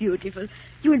anyone so beautiful.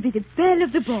 You will be the belle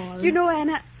of the ball. You know,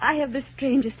 Anna, I have the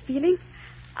strangest feeling.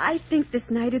 I think this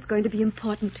night is going to be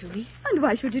important to me. And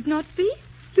why should it not be?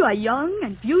 You are young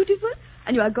and beautiful,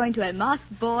 and you are going to a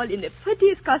masked ball in the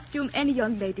prettiest costume any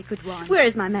young lady could want. Where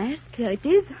is my mask? There it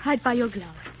is, right by your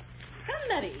gloves. Come,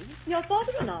 Mary. Your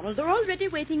father and Arnold are already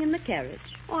waiting in the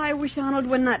carriage. Oh, I wish Arnold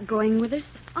were not going with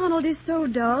us. Arnold is so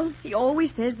dull. He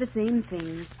always says the same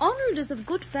things. Arnold is of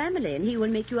good family, and he will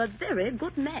make you a very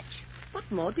good match.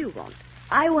 What more do you want?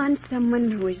 I want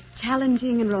someone who is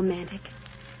challenging and romantic.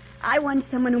 I want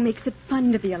someone who makes it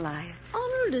fun to be alive.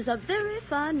 Arnold is a very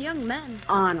fine young man.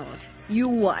 Arnold, you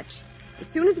watch. As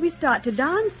soon as we start to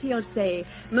dance, he'll say,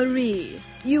 Marie,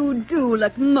 you do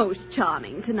look most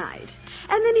charming tonight.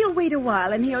 And then he'll wait a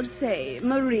while and he'll say,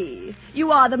 Marie,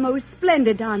 you are the most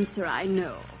splendid dancer I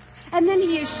know. And then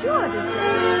he is sure to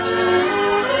say...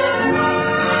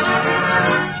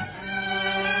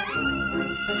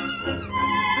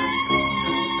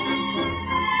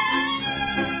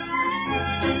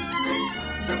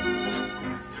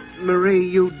 Marie,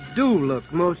 you do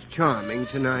look most charming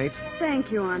tonight.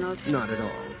 Thank you, Arnold. Not at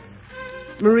all.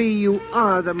 Marie, you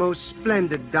are the most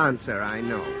splendid dancer I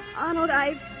know. Arnold,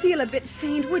 I feel a bit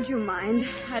faint. Would you mind?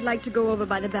 I'd like to go over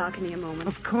by the balcony a moment.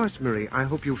 Of course, Marie. I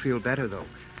hope you feel better, though.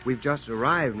 We've just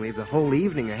arrived, and we've the whole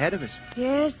evening ahead of us.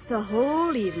 Yes, the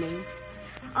whole evening.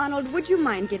 Arnold, would you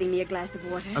mind getting me a glass of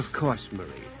water? Of course, Marie.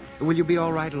 Will you be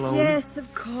all right alone? Yes,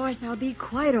 of course. I'll be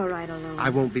quite all right alone. I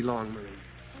won't be long, Marie.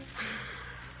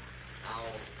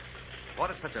 What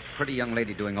is such a pretty young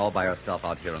lady doing all by herself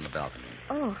out here on the balcony?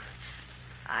 Oh,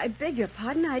 I beg your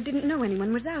pardon. I didn't know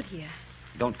anyone was out here.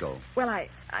 Don't go. Well, I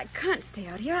can't stay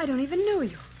out here. I don't even know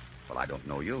you. Well, I don't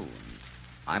know you.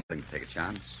 I'm willing to take a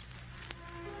chance.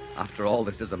 After all,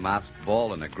 this is a masked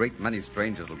ball, and a great many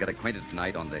strangers will get acquainted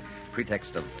tonight on the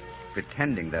pretext of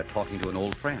pretending they're talking to an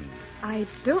old friend. I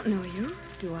don't know you,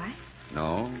 do I?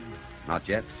 No, not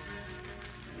yet.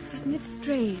 Isn't it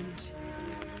strange?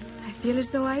 I feel as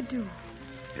though I do.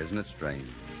 Isn't it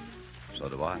strange? So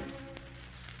do I.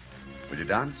 Would you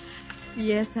dance?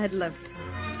 Yes, I'd love to.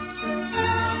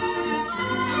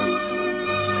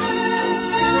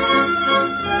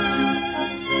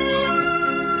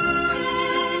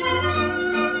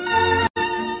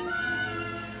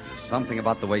 There's something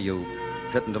about the way you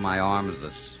fit into my arms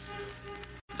that's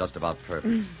just about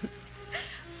perfect.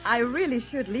 I really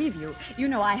should leave you. You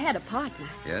know, I had a partner.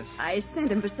 Yes? I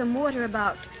sent him for some water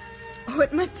about... Oh,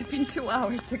 it must have been 2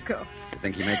 hours ago. You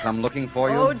think he may come looking for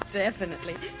you? Oh,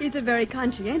 definitely. He's a very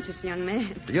conscientious young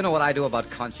man. Do you know what I do about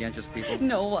conscientious people?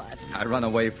 No, what? I run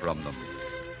away from them.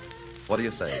 What do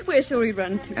you say? Where shall we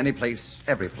run to? Any place,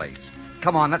 every place.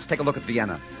 Come on, let's take a look at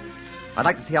Vienna. I'd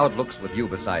like to see how it looks with you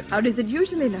beside me. How does it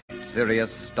usually look? Serious,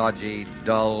 stodgy,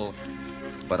 dull.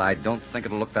 But I don't think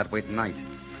it'll look that way tonight.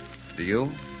 Do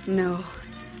you? No.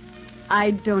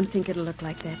 I don't think it'll look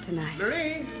like that tonight.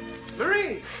 Marie!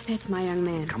 Marie! That's my young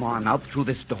man. Come on, out through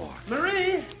this door.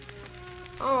 Marie!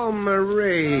 Oh,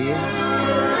 Marie.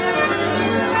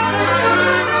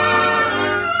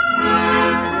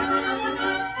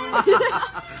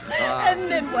 And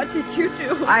then what did you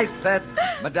do? I said,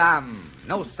 Madame,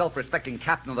 no self-respecting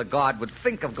captain of the guard would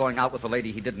think of going out with a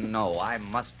lady he didn't know. I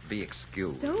must be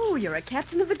excused. So, you're a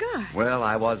captain of the guard. Well,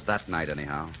 I was that night,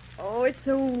 anyhow. Oh, it's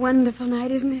a wonderful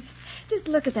night, isn't it? Just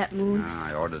look at that moon.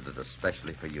 I ordered it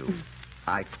especially for you.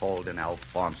 I called in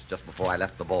Alphonse just before I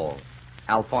left the ball.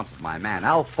 Alphonse is my man.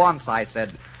 Alphonse, I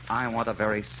said, I want a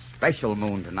very special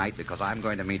moon tonight because I'm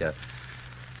going to meet a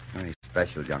very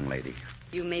special young lady.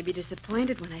 You may be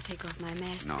disappointed when I take off my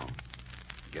mask. No.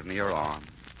 Give me your arm.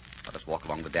 Let us walk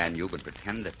along the Danube and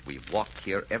pretend that we've walked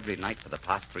here every night for the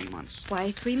past 3 months.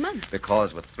 Why 3 months?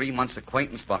 Because with 3 months'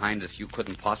 acquaintance behind us, you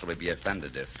couldn't possibly be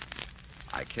offended if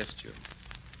I kissed you.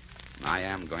 I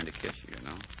am going to kiss you, you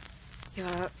know.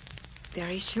 You're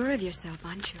very sure of yourself,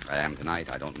 aren't you? I am tonight.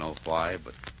 I don't know why,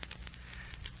 but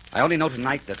I only know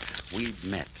tonight that we've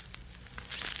met.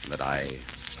 That I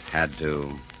had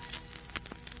to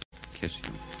kiss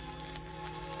you.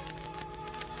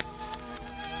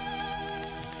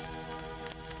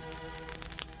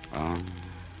 Oh,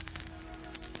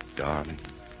 darling.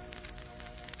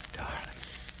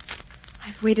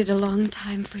 I've waited a long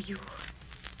time for you.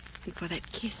 And for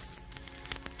that kiss.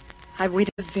 I've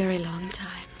waited a very long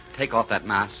time. Take off that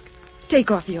mask. Take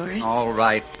off yours. All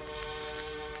right.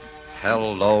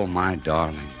 Hello, my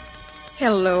darling.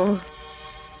 Hello,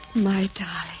 my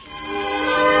darling.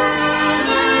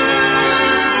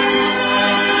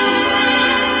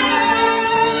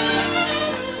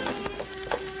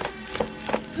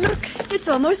 Look, it's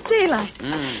almost daylight.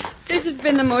 This has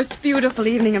been the most beautiful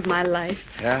evening of my life.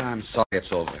 Yeah, I'm sorry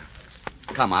it's over.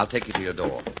 Come, I'll take you to your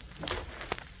door.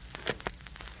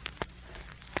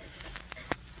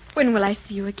 When will I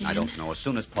see you again? I don't know. As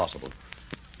soon as possible.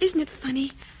 Isn't it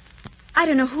funny? I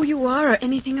don't know who you are or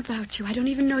anything about you. I don't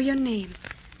even know your name.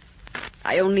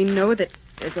 I only know that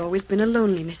there's always been a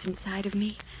loneliness inside of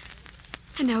me.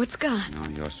 And now it's gone. Oh,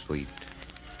 you're sweet.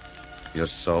 You're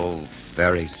so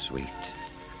very sweet.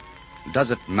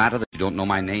 Does it matter that you don't know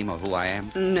my name or who I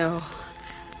am? No.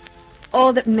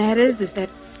 All that matters is that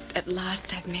at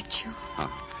last I've met you. Huh.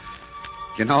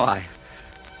 You know,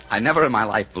 I never in my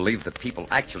life believed that people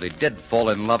actually did fall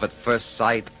in love at first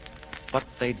sight. But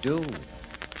they do.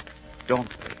 Don't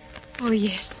they? Oh,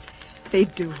 yes, they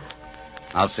do.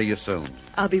 I'll see you soon.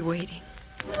 I'll be waiting.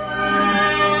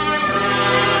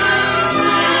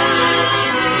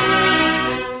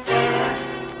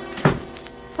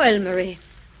 Well, Marie,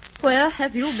 where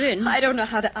have you been? I don't know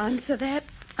how to answer that.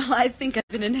 Oh, I think I've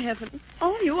been in heaven.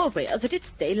 Are you aware that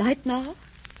it's daylight now?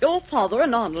 Your father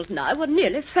and Arnold and I were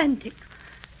nearly frantic.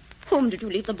 Whom did you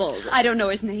leave the ball with? I don't know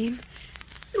his name.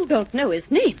 You don't know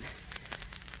his name?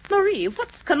 Marie,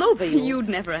 what's come over you? You'd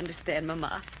never understand,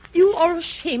 Mama. You are a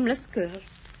shameless girl.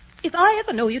 If I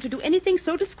ever know you to do anything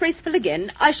so disgraceful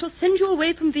again, I shall send you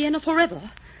away from Vienna forever.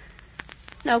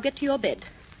 Now get to your bed.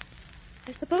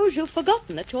 I suppose you've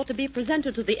forgotten that you're to be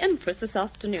presented to the Empress this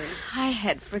afternoon. I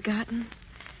had forgotten.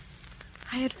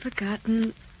 I had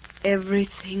forgotten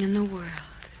everything in the world.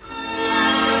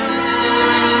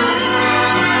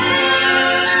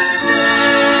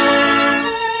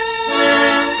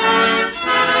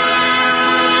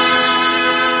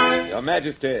 Your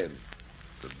Majesty,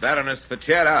 the Baroness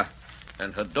Fachera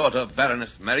and her daughter,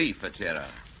 Baroness Marie Fachera.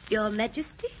 Your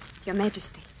Majesty? Your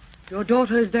Majesty. Your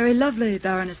daughter is very lovely,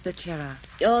 Baroness Fachera.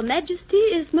 Your Majesty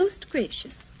is most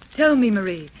gracious. Tell me,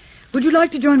 Marie, would you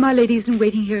like to join my ladies in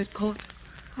waiting here at court?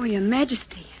 Oh, Your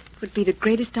Majesty, it would be the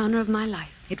greatest honor of my life.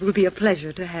 It will be a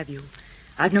pleasure to have you.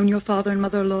 I've known your father and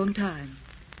mother a long time.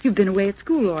 You've been away at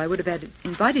school, or I would have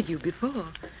invited you before.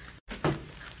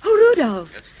 Oh, Rudolph,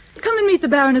 come and meet the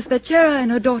Baroness Fachera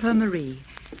and her daughter, Marie.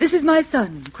 This is my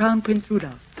son, Crown Prince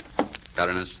Rudolph.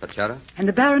 Baroness Fachera? And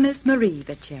the Baroness Marie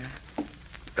Fachera.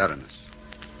 Baroness.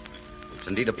 It's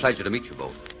indeed a pleasure to meet you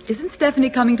both. Isn't Stephanie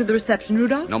coming to the reception,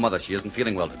 Rudolph? No, Mother, she isn't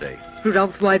feeling well today.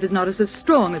 Rudolph's wife is not as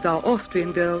strong as our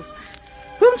Austrian girls.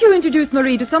 Won't you introduce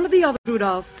Marie to some of the others,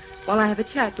 Rudolph, while I have a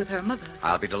chat with her mother?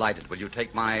 I'll be delighted. Will you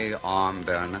take my arm,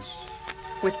 Baroness?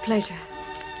 With pleasure,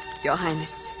 Your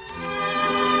Highness.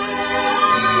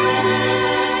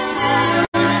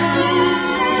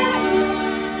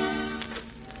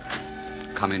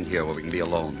 Come in here where we can be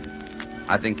alone.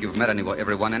 I think you've met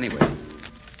everyone anyway.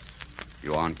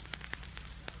 You aren't?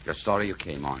 You're sorry you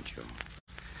came, aren't you?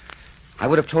 I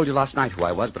would have told you last night who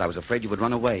I was, but I was afraid you would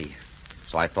run away.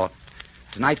 So I thought,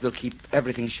 tonight we'll keep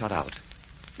everything shut out.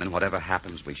 Then whatever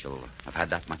happens, we shall have had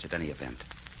that much at any event.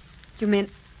 You meant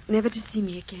never to see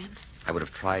me again? I would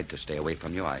have tried to stay away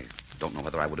from you. I don't know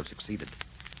whether I would have succeeded.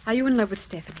 Are you in love with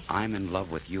Stephanie? I'm in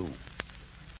love with you.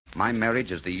 My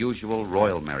marriage is the usual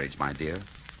royal marriage, my dear.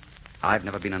 I've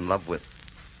never been in love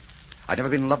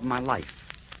in my life.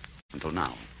 Until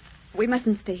now. We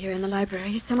mustn't stay here in the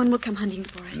library. Someone will come hunting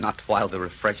for us. Not while the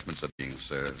refreshments are being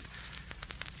served.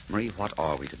 Marie, what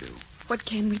are we to do? What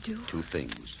can we do? Two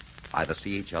things. Either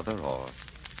see each other or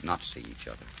not see each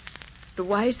other. The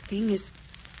wise thing is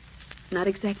not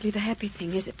exactly the happy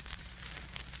thing, is it?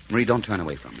 Marie, don't turn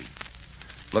away from me.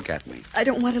 Look at me. I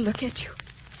don't want to look at you.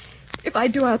 If I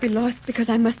do, I'll be lost because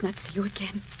I must not see you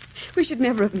again. We should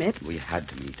never have met. We had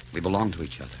to meet. We belong to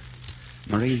each other.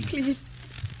 Marie. Please,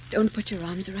 don't put your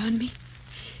arms around me.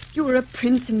 You were a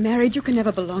prince and married. You can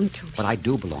never belong to me. But I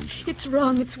do belong to you. It's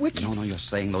wrong. It's wicked. No, you're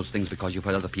saying those things because you've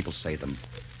heard other people say them.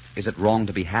 Is it wrong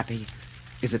to be happy?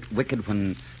 Is it wicked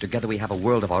when together we have a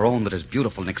world of our own that is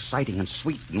beautiful and exciting and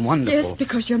sweet and wonderful? Yes,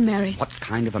 because you're married. What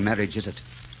kind of a marriage is it?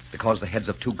 Because the heads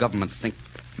of two governments think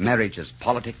marriage is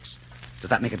politics? Does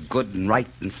that make it good and right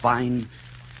and fine?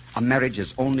 A marriage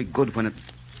is only good when it's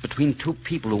between two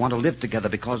people who want to live together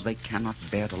because they cannot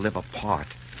bear to live apart.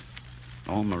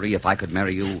 Oh, Marie, if I could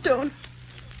marry you...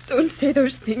 Don't say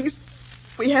those things.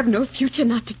 We have no future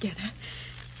not together.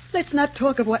 Let's not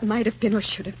talk of what might have been or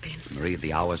should have been. Marie,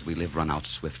 the hours we live run out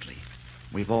swiftly.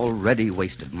 We've already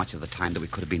wasted much of the time that we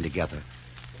could have been together.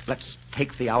 Let's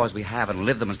take the hours we have and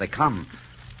live them as they come.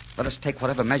 Let us take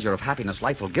whatever measure of happiness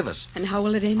life will give us. And how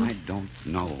will it end? I don't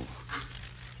know.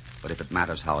 But if it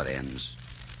matters how it ends,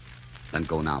 then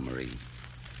go now, Marie.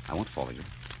 I won't follow you.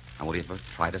 I won't ever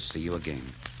try to see you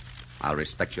again. I'll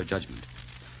respect your judgment.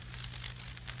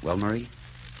 Well, Marie?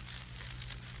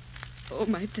 Oh,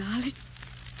 my darling.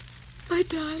 My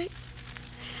darling.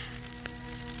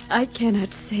 I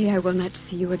cannot say I will not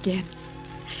see you again.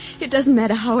 It doesn't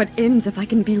matter how it ends if I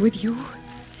can be with you.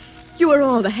 You are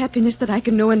all the happiness that I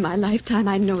can know in my lifetime.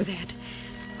 I know that.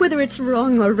 Whether it's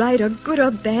wrong or right or good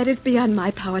or bad is beyond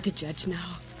my power to judge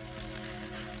now.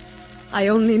 I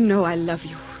only know I love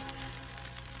you.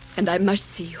 And I must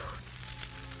see you.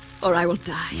 Or I will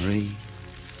die. Marie.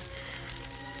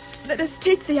 Let us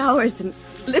take the hours and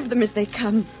live them as they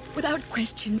come. Without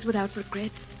questions, without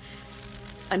regrets.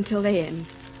 Until they end.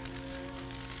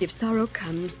 If sorrow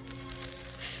comes...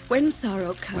 When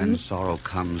sorrow comes... When sorrow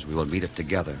comes, we will meet it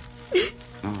together.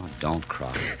 Oh, don't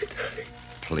cry.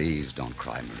 Please don't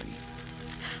cry,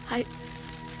 Marie.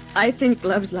 I think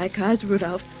loves like ours,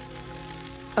 Rudolph,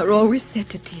 are always set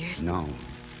to tears. No.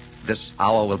 This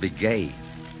hour will be gay.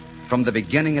 From the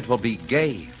beginning, it will be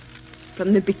gay.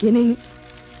 From the beginning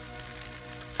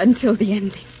until the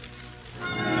ending.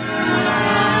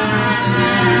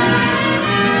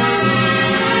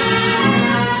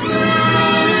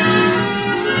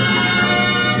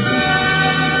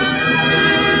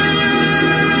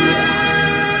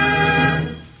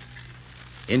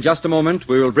 In just a moment,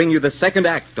 we will bring you the second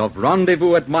act of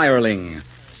Rendezvous at Meyerling,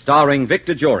 starring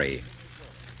Victor Jory.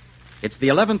 It's the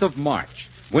 11th of March.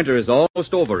 Winter is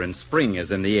almost over and spring is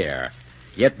in the air.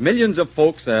 Yet millions of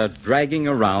folks are dragging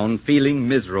around feeling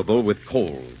miserable with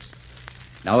colds.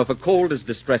 Now, if a cold is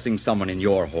distressing someone in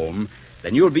your home,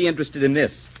 then you'll be interested in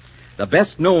this. The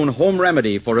best-known home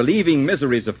remedy for relieving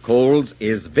miseries of colds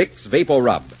is Vicks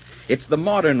VapoRub. It's the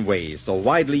modern way so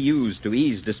widely used to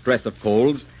ease distress of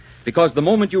colds because the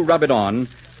moment you rub it on,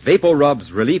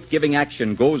 VapoRub's relief-giving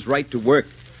action goes right to work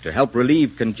to help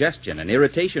relieve congestion and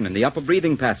irritation in the upper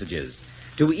breathing passages,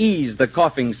 to ease the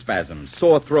coughing spasms,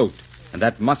 sore throat, and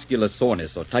that muscular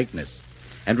soreness or tightness.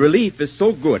 And relief is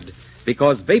so good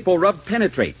because VapoRub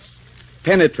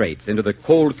penetrates into the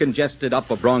cold, congested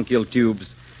upper bronchial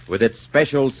tubes with its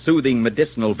special soothing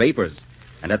medicinal vapors.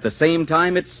 And at the same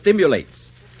time, it stimulates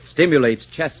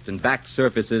chest and back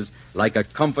surfaces like a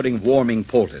comforting, warming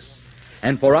poultice.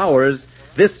 And for hours,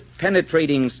 this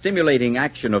penetrating, stimulating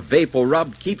action of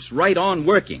VapoRub keeps right on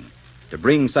working to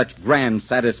bring such grand,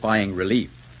 satisfying relief.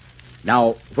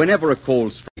 Now, whenever a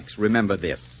cold strikes, remember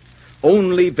this.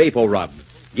 Only VapoRub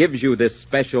gives you this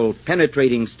special,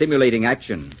 penetrating, stimulating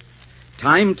action.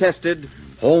 Time-tested,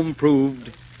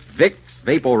 home-proved, Vicks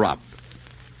VapoRub.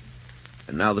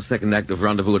 And now the second act of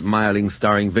Rendezvous at Meyerling,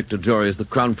 starring Victor Jory as the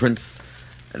Crown Prince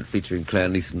and featuring Claire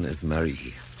Neeson as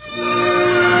Marie.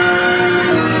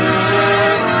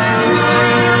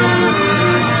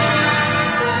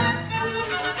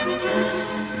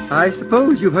 I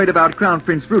suppose you've heard about Crown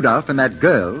Prince Rudolph and that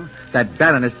girl, that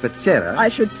Baroness Vachera. I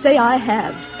should say I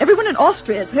have. Everyone in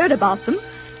Austria has heard about them.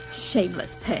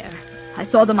 Shameless pair. I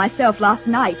saw them myself last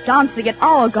night, dancing at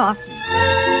our garden.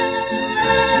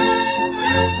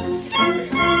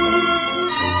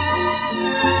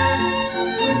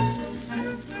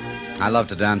 I love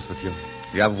to dance with you.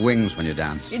 You have wings when you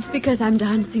dance. It's because I'm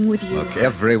dancing with you. Look,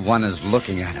 everyone is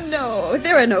looking at us. No,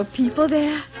 there are no people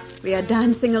there. We are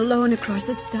dancing alone across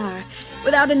a star,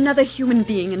 without another human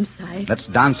being in sight. Let's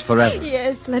dance forever.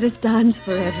 Yes, let us dance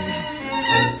forever.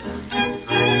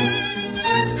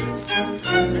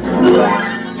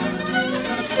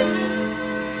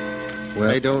 Well,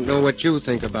 I don't know what you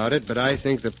think about it, but I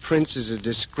think the prince is a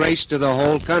disgrace to the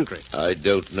whole country. I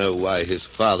don't know why his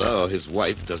father or his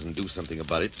wife doesn't do something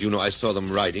about it. You know, I saw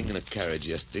them riding in a carriage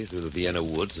yesterday through the Vienna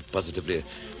woods at positively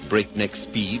breakneck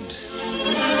speed.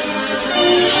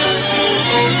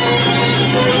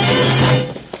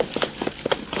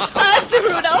 Faster,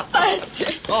 Rudolph, faster.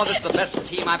 Oh, this is the best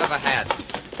team I've ever had.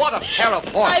 What a pair of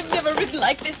horses. I've never ridden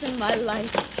like this in my life.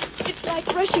 It's like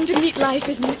rushing to meet life,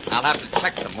 isn't it? I'll have to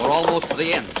check them. We're almost to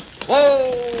the end.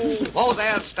 Whoa! Whoa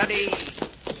there, steady.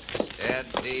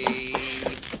 Steady.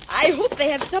 I hope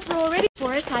they have supper already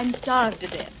for us. I'm starved to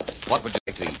death. What would you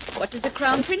like to eat? What does the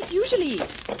Crown Prince usually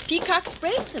eat? Peacock's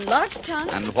breast and lark's tongue.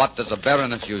 And what does a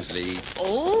baroness usually eat?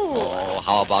 Oh.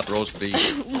 How about roast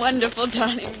beef? Wonderful,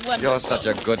 darling, wonderful. You're such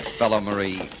a good fellow,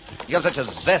 Marie. You have such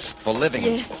a zest for living.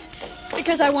 Yes,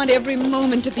 because I want every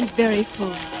moment to be very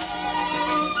full.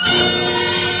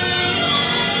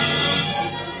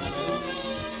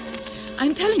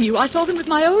 I'm telling you, I saw them with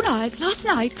my own eyes last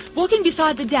night, walking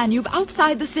beside the Danube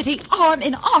outside the city, arm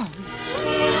in arm.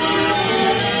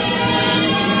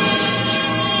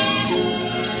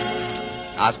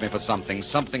 Ask me for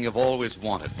something you've always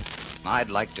wanted. I'd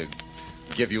like to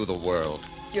give you the world.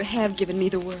 You have given me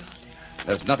the world.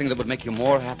 There's nothing that would make you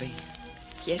more happy?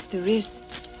 Yes, there is.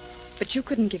 But you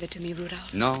couldn't give it to me,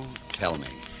 Rudolph. No, tell me.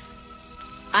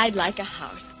 I'd like a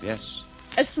house. Yes.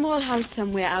 A small house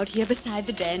somewhere out here beside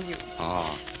the Danube.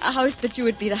 Oh. A house that you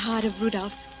would be the heart of,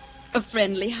 Rudolph. A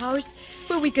friendly house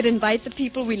where we could invite the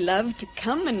people we love to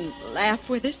come and laugh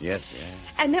with us. Yes, yes.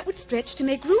 And that would stretch to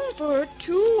make room for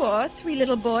 2 or 3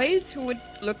 little boys who would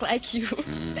look like you.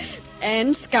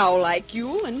 And scowl like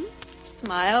you and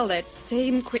smile that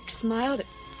same quick smile that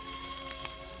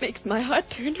makes my heart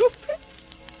turn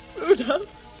over. Rudolph.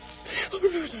 Oh,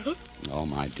 Rudolph. Oh,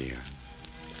 my dear.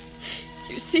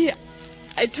 You see,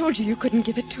 I told you couldn't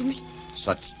give it to me.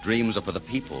 Such dreams are for the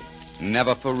people,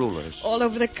 never for rulers. All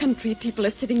over the country, people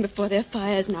are sitting before their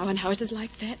fires now in houses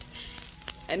like that.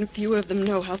 And few of them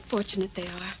know how fortunate they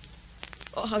are.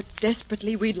 Or how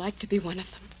desperately we'd like to be one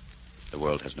of them. The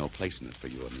world has no place in it for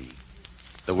you or me.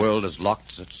 The world has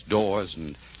locked its doors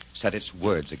and set its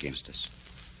words against us.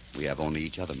 We have only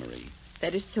each other, Marie.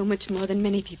 That is so much more than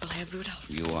many people have, Rudolph.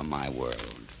 You are my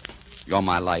world. You're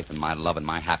my life and my love and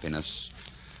my happiness.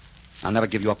 I'll never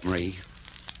give you up, Marie.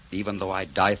 Even though I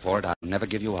die for it, I'll never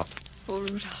give you up. Oh,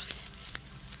 Rudolph.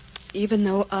 Even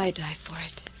though I die for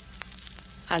it,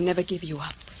 I'll never give you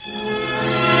up.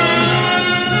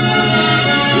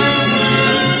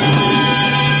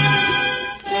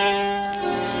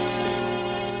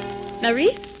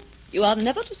 Marie, you are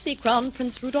never to see Crown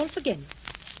Prince Rudolph again.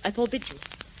 I forbid you.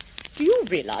 Do you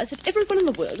realize that everyone in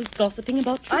the world is gossiping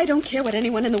about you? I don't care what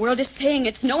anyone in the world is saying.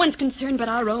 It's no one's concern but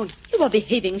our own. You are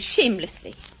behaving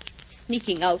shamelessly.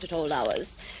 Sneaking out at all hours.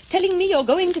 Telling me you're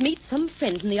going to meet some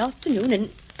friend in the afternoon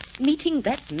and meeting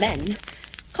that man.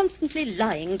 Constantly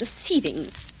lying,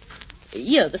 deceiving. For a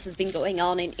year this has been going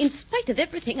on in spite of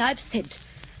everything I've said.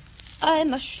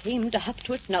 I'm ashamed to have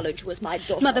to acknowledge you as my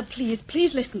daughter. Mother,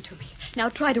 please listen to me. Now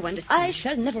try to understand. I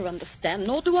shall never understand,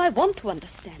 nor do I want to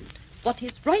understand. What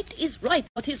is right is right.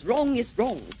 What is wrong is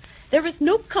wrong. There is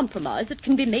no compromise that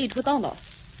can be made with honor.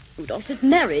 Rudolph is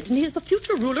married, and he is the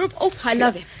future ruler of Austria. I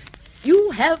love him. You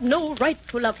have no right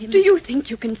to love him. Do you think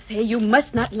you can say you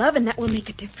must not love and that will make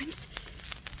a difference?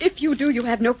 If you do, you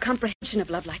have no comprehension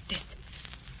of love like this.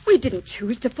 We didn't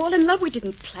choose to fall in love. We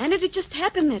didn't plan it. It just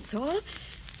happened, that's all.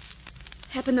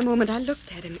 Happened the moment I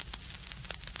looked at him.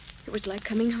 It was like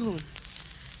coming home.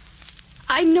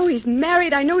 I know he's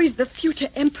married. I know he's the future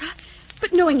emperor.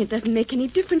 But knowing it doesn't make any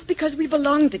difference because we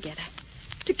belong together.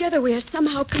 Together we are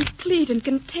somehow complete and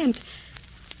content.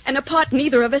 And apart,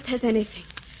 neither of us has anything.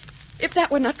 If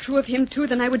that were not true of him, too,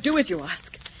 then I would do as you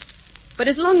ask. But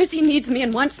as long as he needs me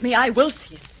and wants me, I will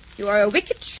see him. You are a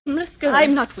wicked, shameless girl.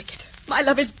 I'm not wicked. My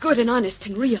love is good and honest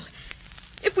and real.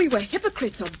 If we were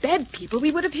hypocrites or bad people,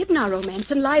 we would have hidden our romance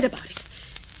and lied about it.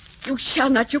 You shall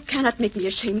not, you cannot make me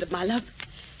ashamed of my love.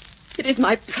 It is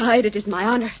my pride, it is my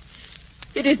honor.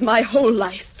 It is my whole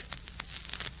life.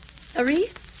 Marie,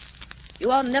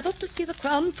 you are never to see the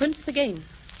Crown Prince again.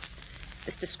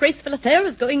 This disgraceful affair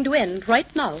is going to end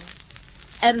right now.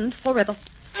 And forever.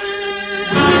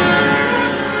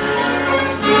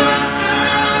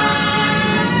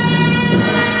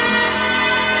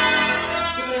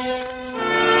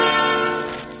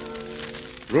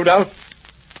 Rudolph,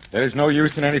 there is no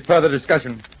use in any further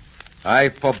discussion. I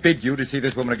forbid you to see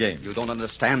this woman again. You don't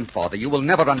understand, Father. You will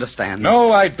never understand.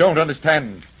 No, I don't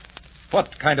understand.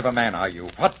 What kind of a man are you?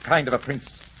 What kind of a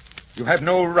prince? You have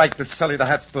no right to sully the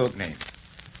Habsburg name.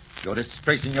 You're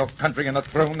disgracing your country and the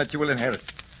throne that you will inherit.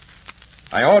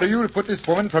 I order you to put this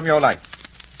woman from your life.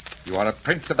 You are a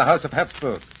prince of the House of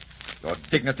Habsburg. Your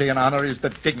dignity and honor is the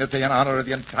dignity and honor of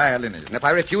the entire lineage. And if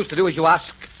I refuse to do as you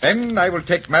ask? Then I will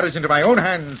take matters into my own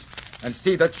hands and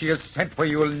see that she is sent where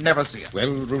you will never see her.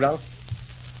 Well, Rudolph?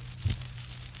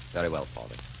 Very well,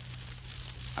 Father.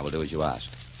 I will do as you asked.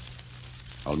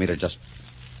 I'll meet her just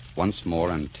once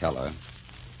more and tell her.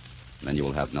 Then you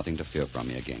will have nothing to fear from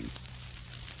me again.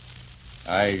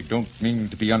 I don't mean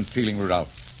to be unfeeling, Rudolph.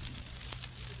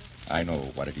 I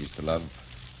know what it is to love.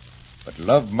 But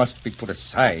love must be put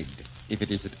aside if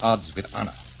it is at odds with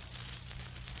honor.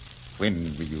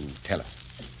 When will you tell her?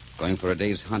 Going for a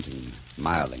day's hunting,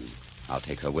 Mireling. I'll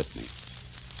take her with me.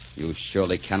 You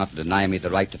surely cannot deny me the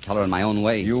right to tell her in my own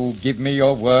way. You give me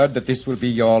your word that this will be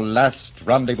your last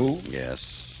rendezvous? Yes.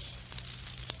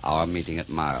 Our meeting at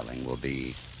Mireling will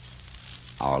be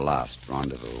our last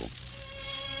rendezvous.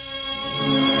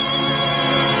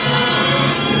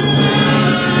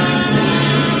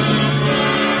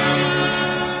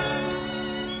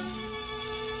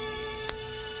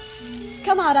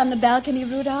 Come out on the balcony,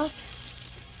 Rudolph.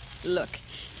 Look,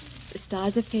 the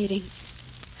stars are fading.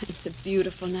 It's a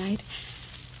beautiful night.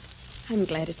 I'm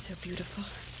glad it's so beautiful.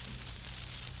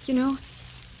 You know,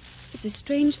 it's a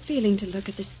strange feeling to look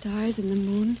at the stars and the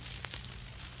moon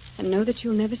and know that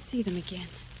you'll never see them again.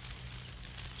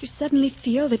 You suddenly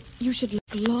feel that you should look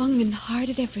long and hard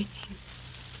at everything.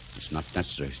 It's not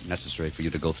necessary for you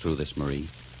to go through this, Marie.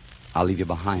 I'll leave you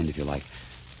behind if you like.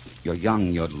 You're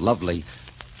young, you're lovely.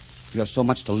 You have so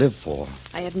much to live for.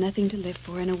 I have nothing to live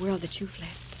for in a world that you've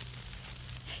left.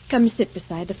 Come sit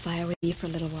beside the fire with me for a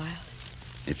little while.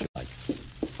 If you like.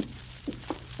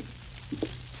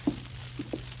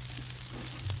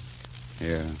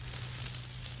 Here.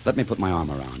 Let me put my arm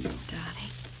around you.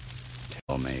 Darling.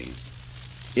 Tell me,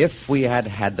 if we had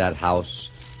had that house,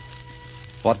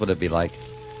 what would it be like?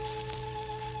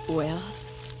 Well,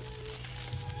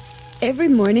 every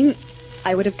morning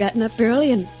I would have gotten up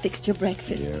early and fixed your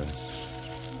breakfast. Yes.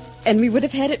 And we would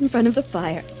have had it in front of the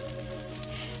fire.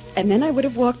 And then I would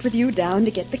have walked with you down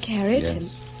to get the carriage Yes.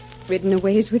 and ridden a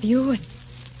ways with you and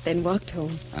then walked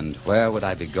home. And where would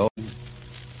I be going?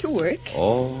 To work.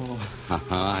 Oh,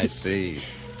 I see.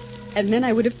 And then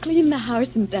I would have cleaned the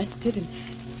house and dusted and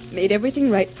made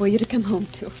everything right for you to come home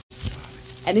to.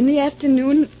 And in the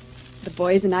afternoon, the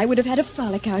boys and I would have had a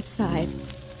frolic outside.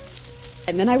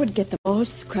 And then I would get them all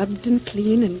scrubbed and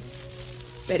clean and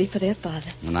ready for their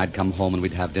father. And I'd come home and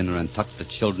we'd have dinner and tuck the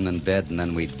children in bed, and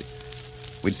then we'd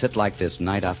sit like this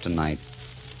night after night,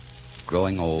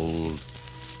 growing old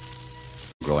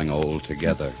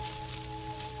together.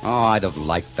 Oh, I'd have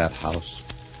liked that house.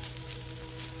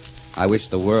 I wish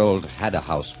the world had a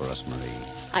house for us, Marie.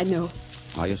 I know.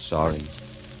 Are you sorry?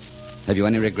 Have you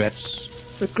any regrets?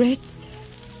 Regrets?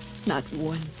 Not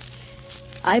one.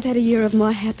 I've had a year of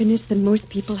more happiness than most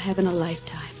people have in a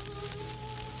lifetime.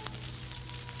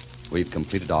 We've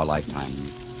completed our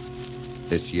lifetime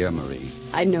this year, Marie.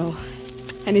 I know.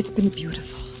 And it's been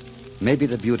beautiful. Maybe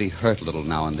the beauty hurt a little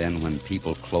now and then when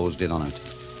people closed in on it.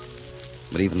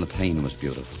 But even the pain was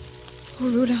beautiful. Oh,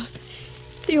 Rudolph,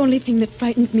 the only thing that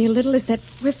frightens me a little is that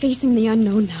we're facing the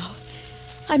unknown now.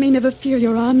 I may never feel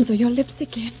your arms or your lips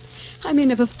again. I may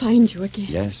never find you again.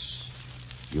 Yes,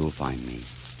 you'll find me.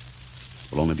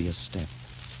 It will only be a step.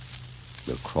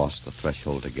 We'll cross the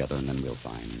threshold together, and then we'll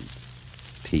find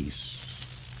peace.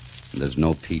 And there's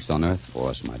no peace on earth for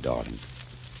us, my darling.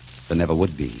 There never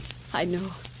would be. I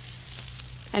know.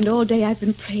 And all day I've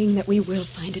been praying that we will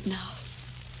find it now.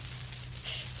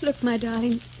 Look, my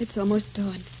darling, it's almost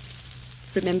dawn.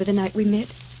 Remember the night we met?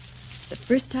 The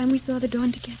first time we saw the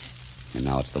dawn together? And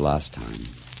now it's the last time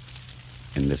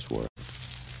in this world.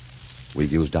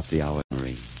 We've used up the hour,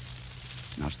 Marie.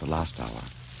 Now it's the last hour.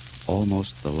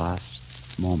 Almost the last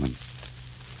moment.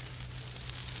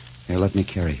 Here, let me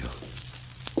carry you.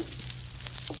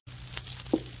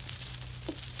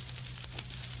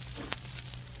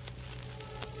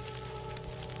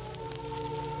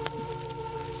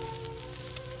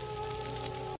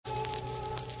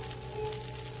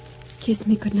 Kiss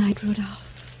me goodnight, Rudolph.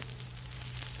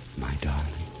 My darling.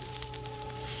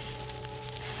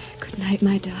 Good night,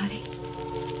 my darling.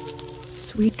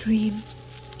 Sweet dreams.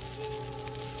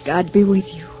 God be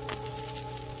with you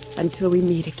until we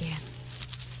meet again.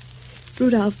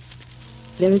 Rudolph,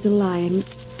 there is a line.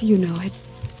 Do you know it?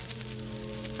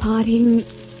 Parting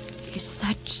is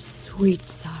such sweet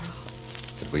sorrow.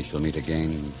 But we shall meet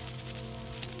again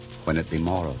when it be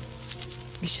morrow.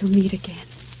 We shall meet again.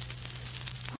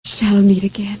 Shall meet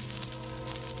again.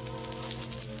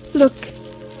 Look,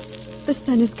 the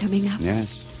sun is coming up. Yes.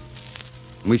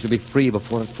 We shall be free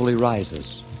before it fully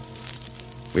rises.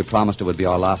 We promised it would be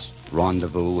our last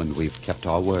rendezvous, and we've kept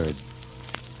our word.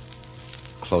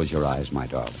 Close your eyes, my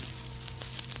darling.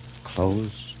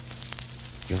 Close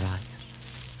your eyes.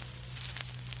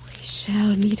 We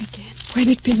shall meet again when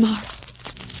it be morrow.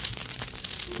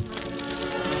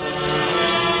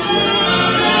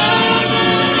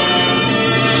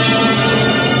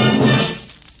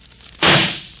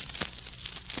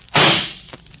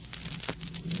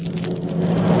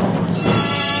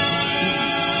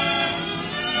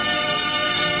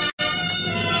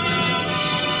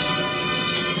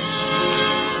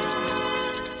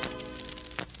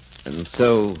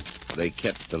 so they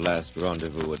kept the last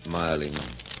rendezvous at Marling,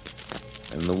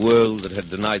 and the world that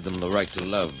had denied them the right to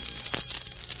love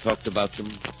talked about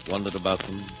them, wondered about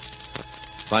them,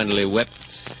 finally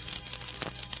wept,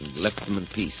 and left them in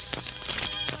peace.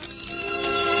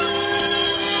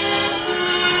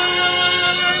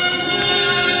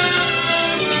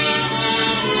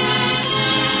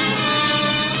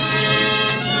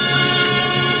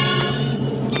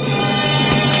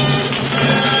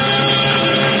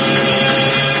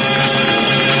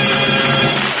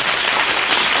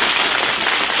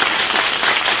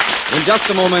 In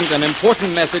just a moment, an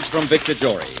important message from Victor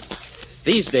Jory.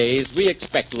 These days, we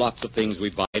expect lots of things we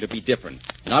buy to be different,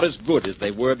 not as good as they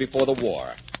were before the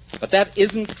war. But that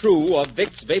isn't true of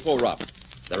Vicks Vapor Rub.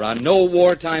 There are no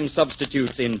wartime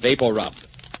substitutes in Vapor Rub.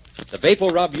 The Vapor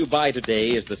Rub you buy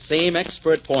today is the same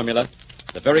expert formula,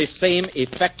 the very same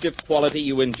effective quality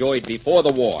you enjoyed before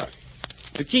the war.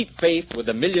 To keep faith with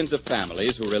the millions of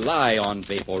families who rely on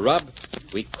Vapor Rub,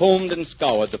 we combed and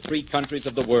scoured the free countries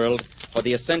of the world for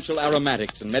the essential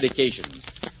aromatics and medications.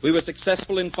 We were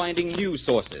successful in finding new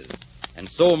sources. And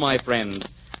so, my friends,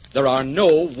 there are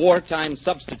no wartime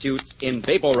substitutes in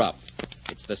Vapor Rub.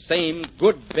 It's the same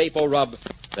good Vapor Rub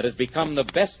that has become the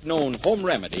best-known home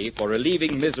remedy for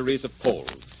relieving miseries of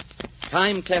colds.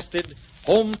 Time-tested,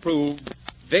 home-proved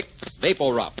Vicks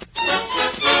Vapor Rub.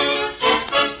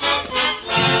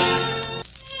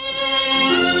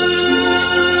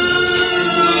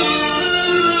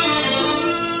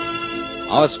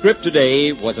 Our script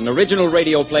today was an original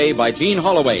radio play by Gene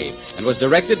Holloway and was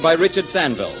directed by Richard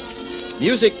Sandville.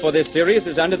 Music for this series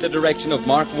is under the direction of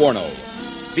Mark Warno.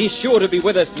 Be sure to be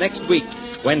with us next week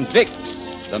when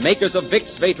Vicks, the makers of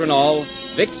Vicks Vatronol,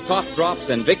 Vicks Cough Drops,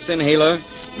 and Vicks Inhaler,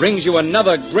 brings you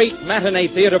another great matinee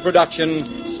theater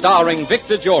production starring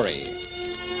Victor Jory.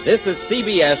 This is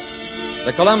CBS,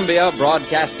 the Columbia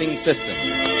Broadcasting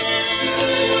System.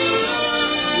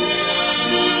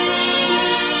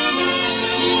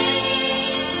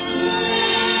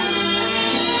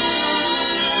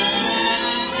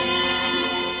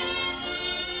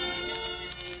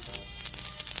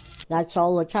 That's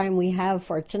all the time we have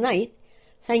for tonight.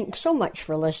 Thanks so much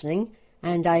for listening,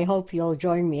 and I hope you'll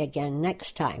join me again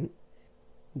next time.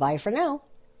 Bye for now.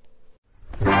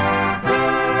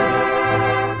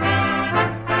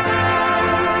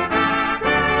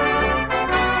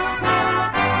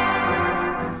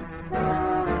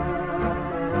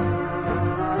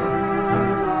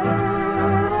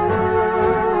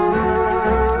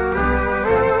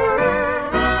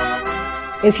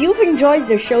 If you've enjoyed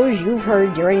the shows you've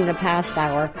heard during the past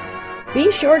hour,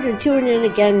 be sure to tune in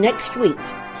again next week,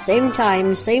 same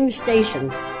time, same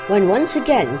station, when once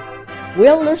again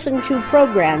we'll listen to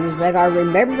programs that are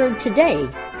remembered today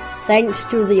thanks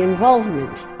to the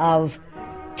involvement of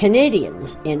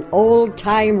Canadians in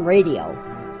old-time radio.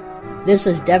 This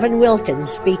is Devin Wilkins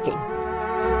speaking.